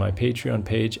supporting on my Patreon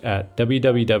page at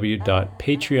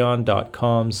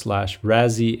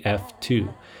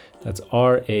www.patreon.com/RazzyF2. That's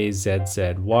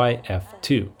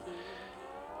RAZZYF2.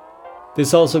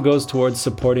 This also goes towards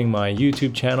supporting my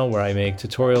YouTube channel where I make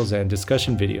tutorials and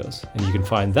discussion videos. And you can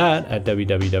find that at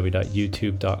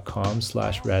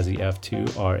www.youtube.com/RazzyF2,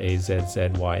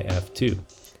 RAZZYF2.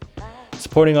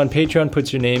 Supporting on Patreon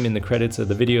puts your name in the credits of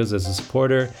the videos as a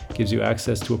supporter, gives you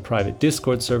access to a private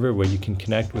Discord server where you can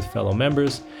connect with fellow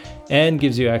members, and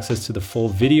gives you access to the full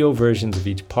video versions of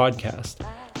each podcast.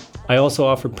 I also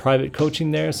offer private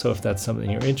coaching there, so if that's something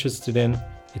you're interested in,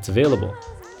 it's available.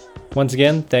 Once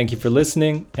again, thank you for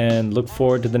listening, and look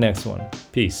forward to the next one.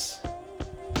 Peace.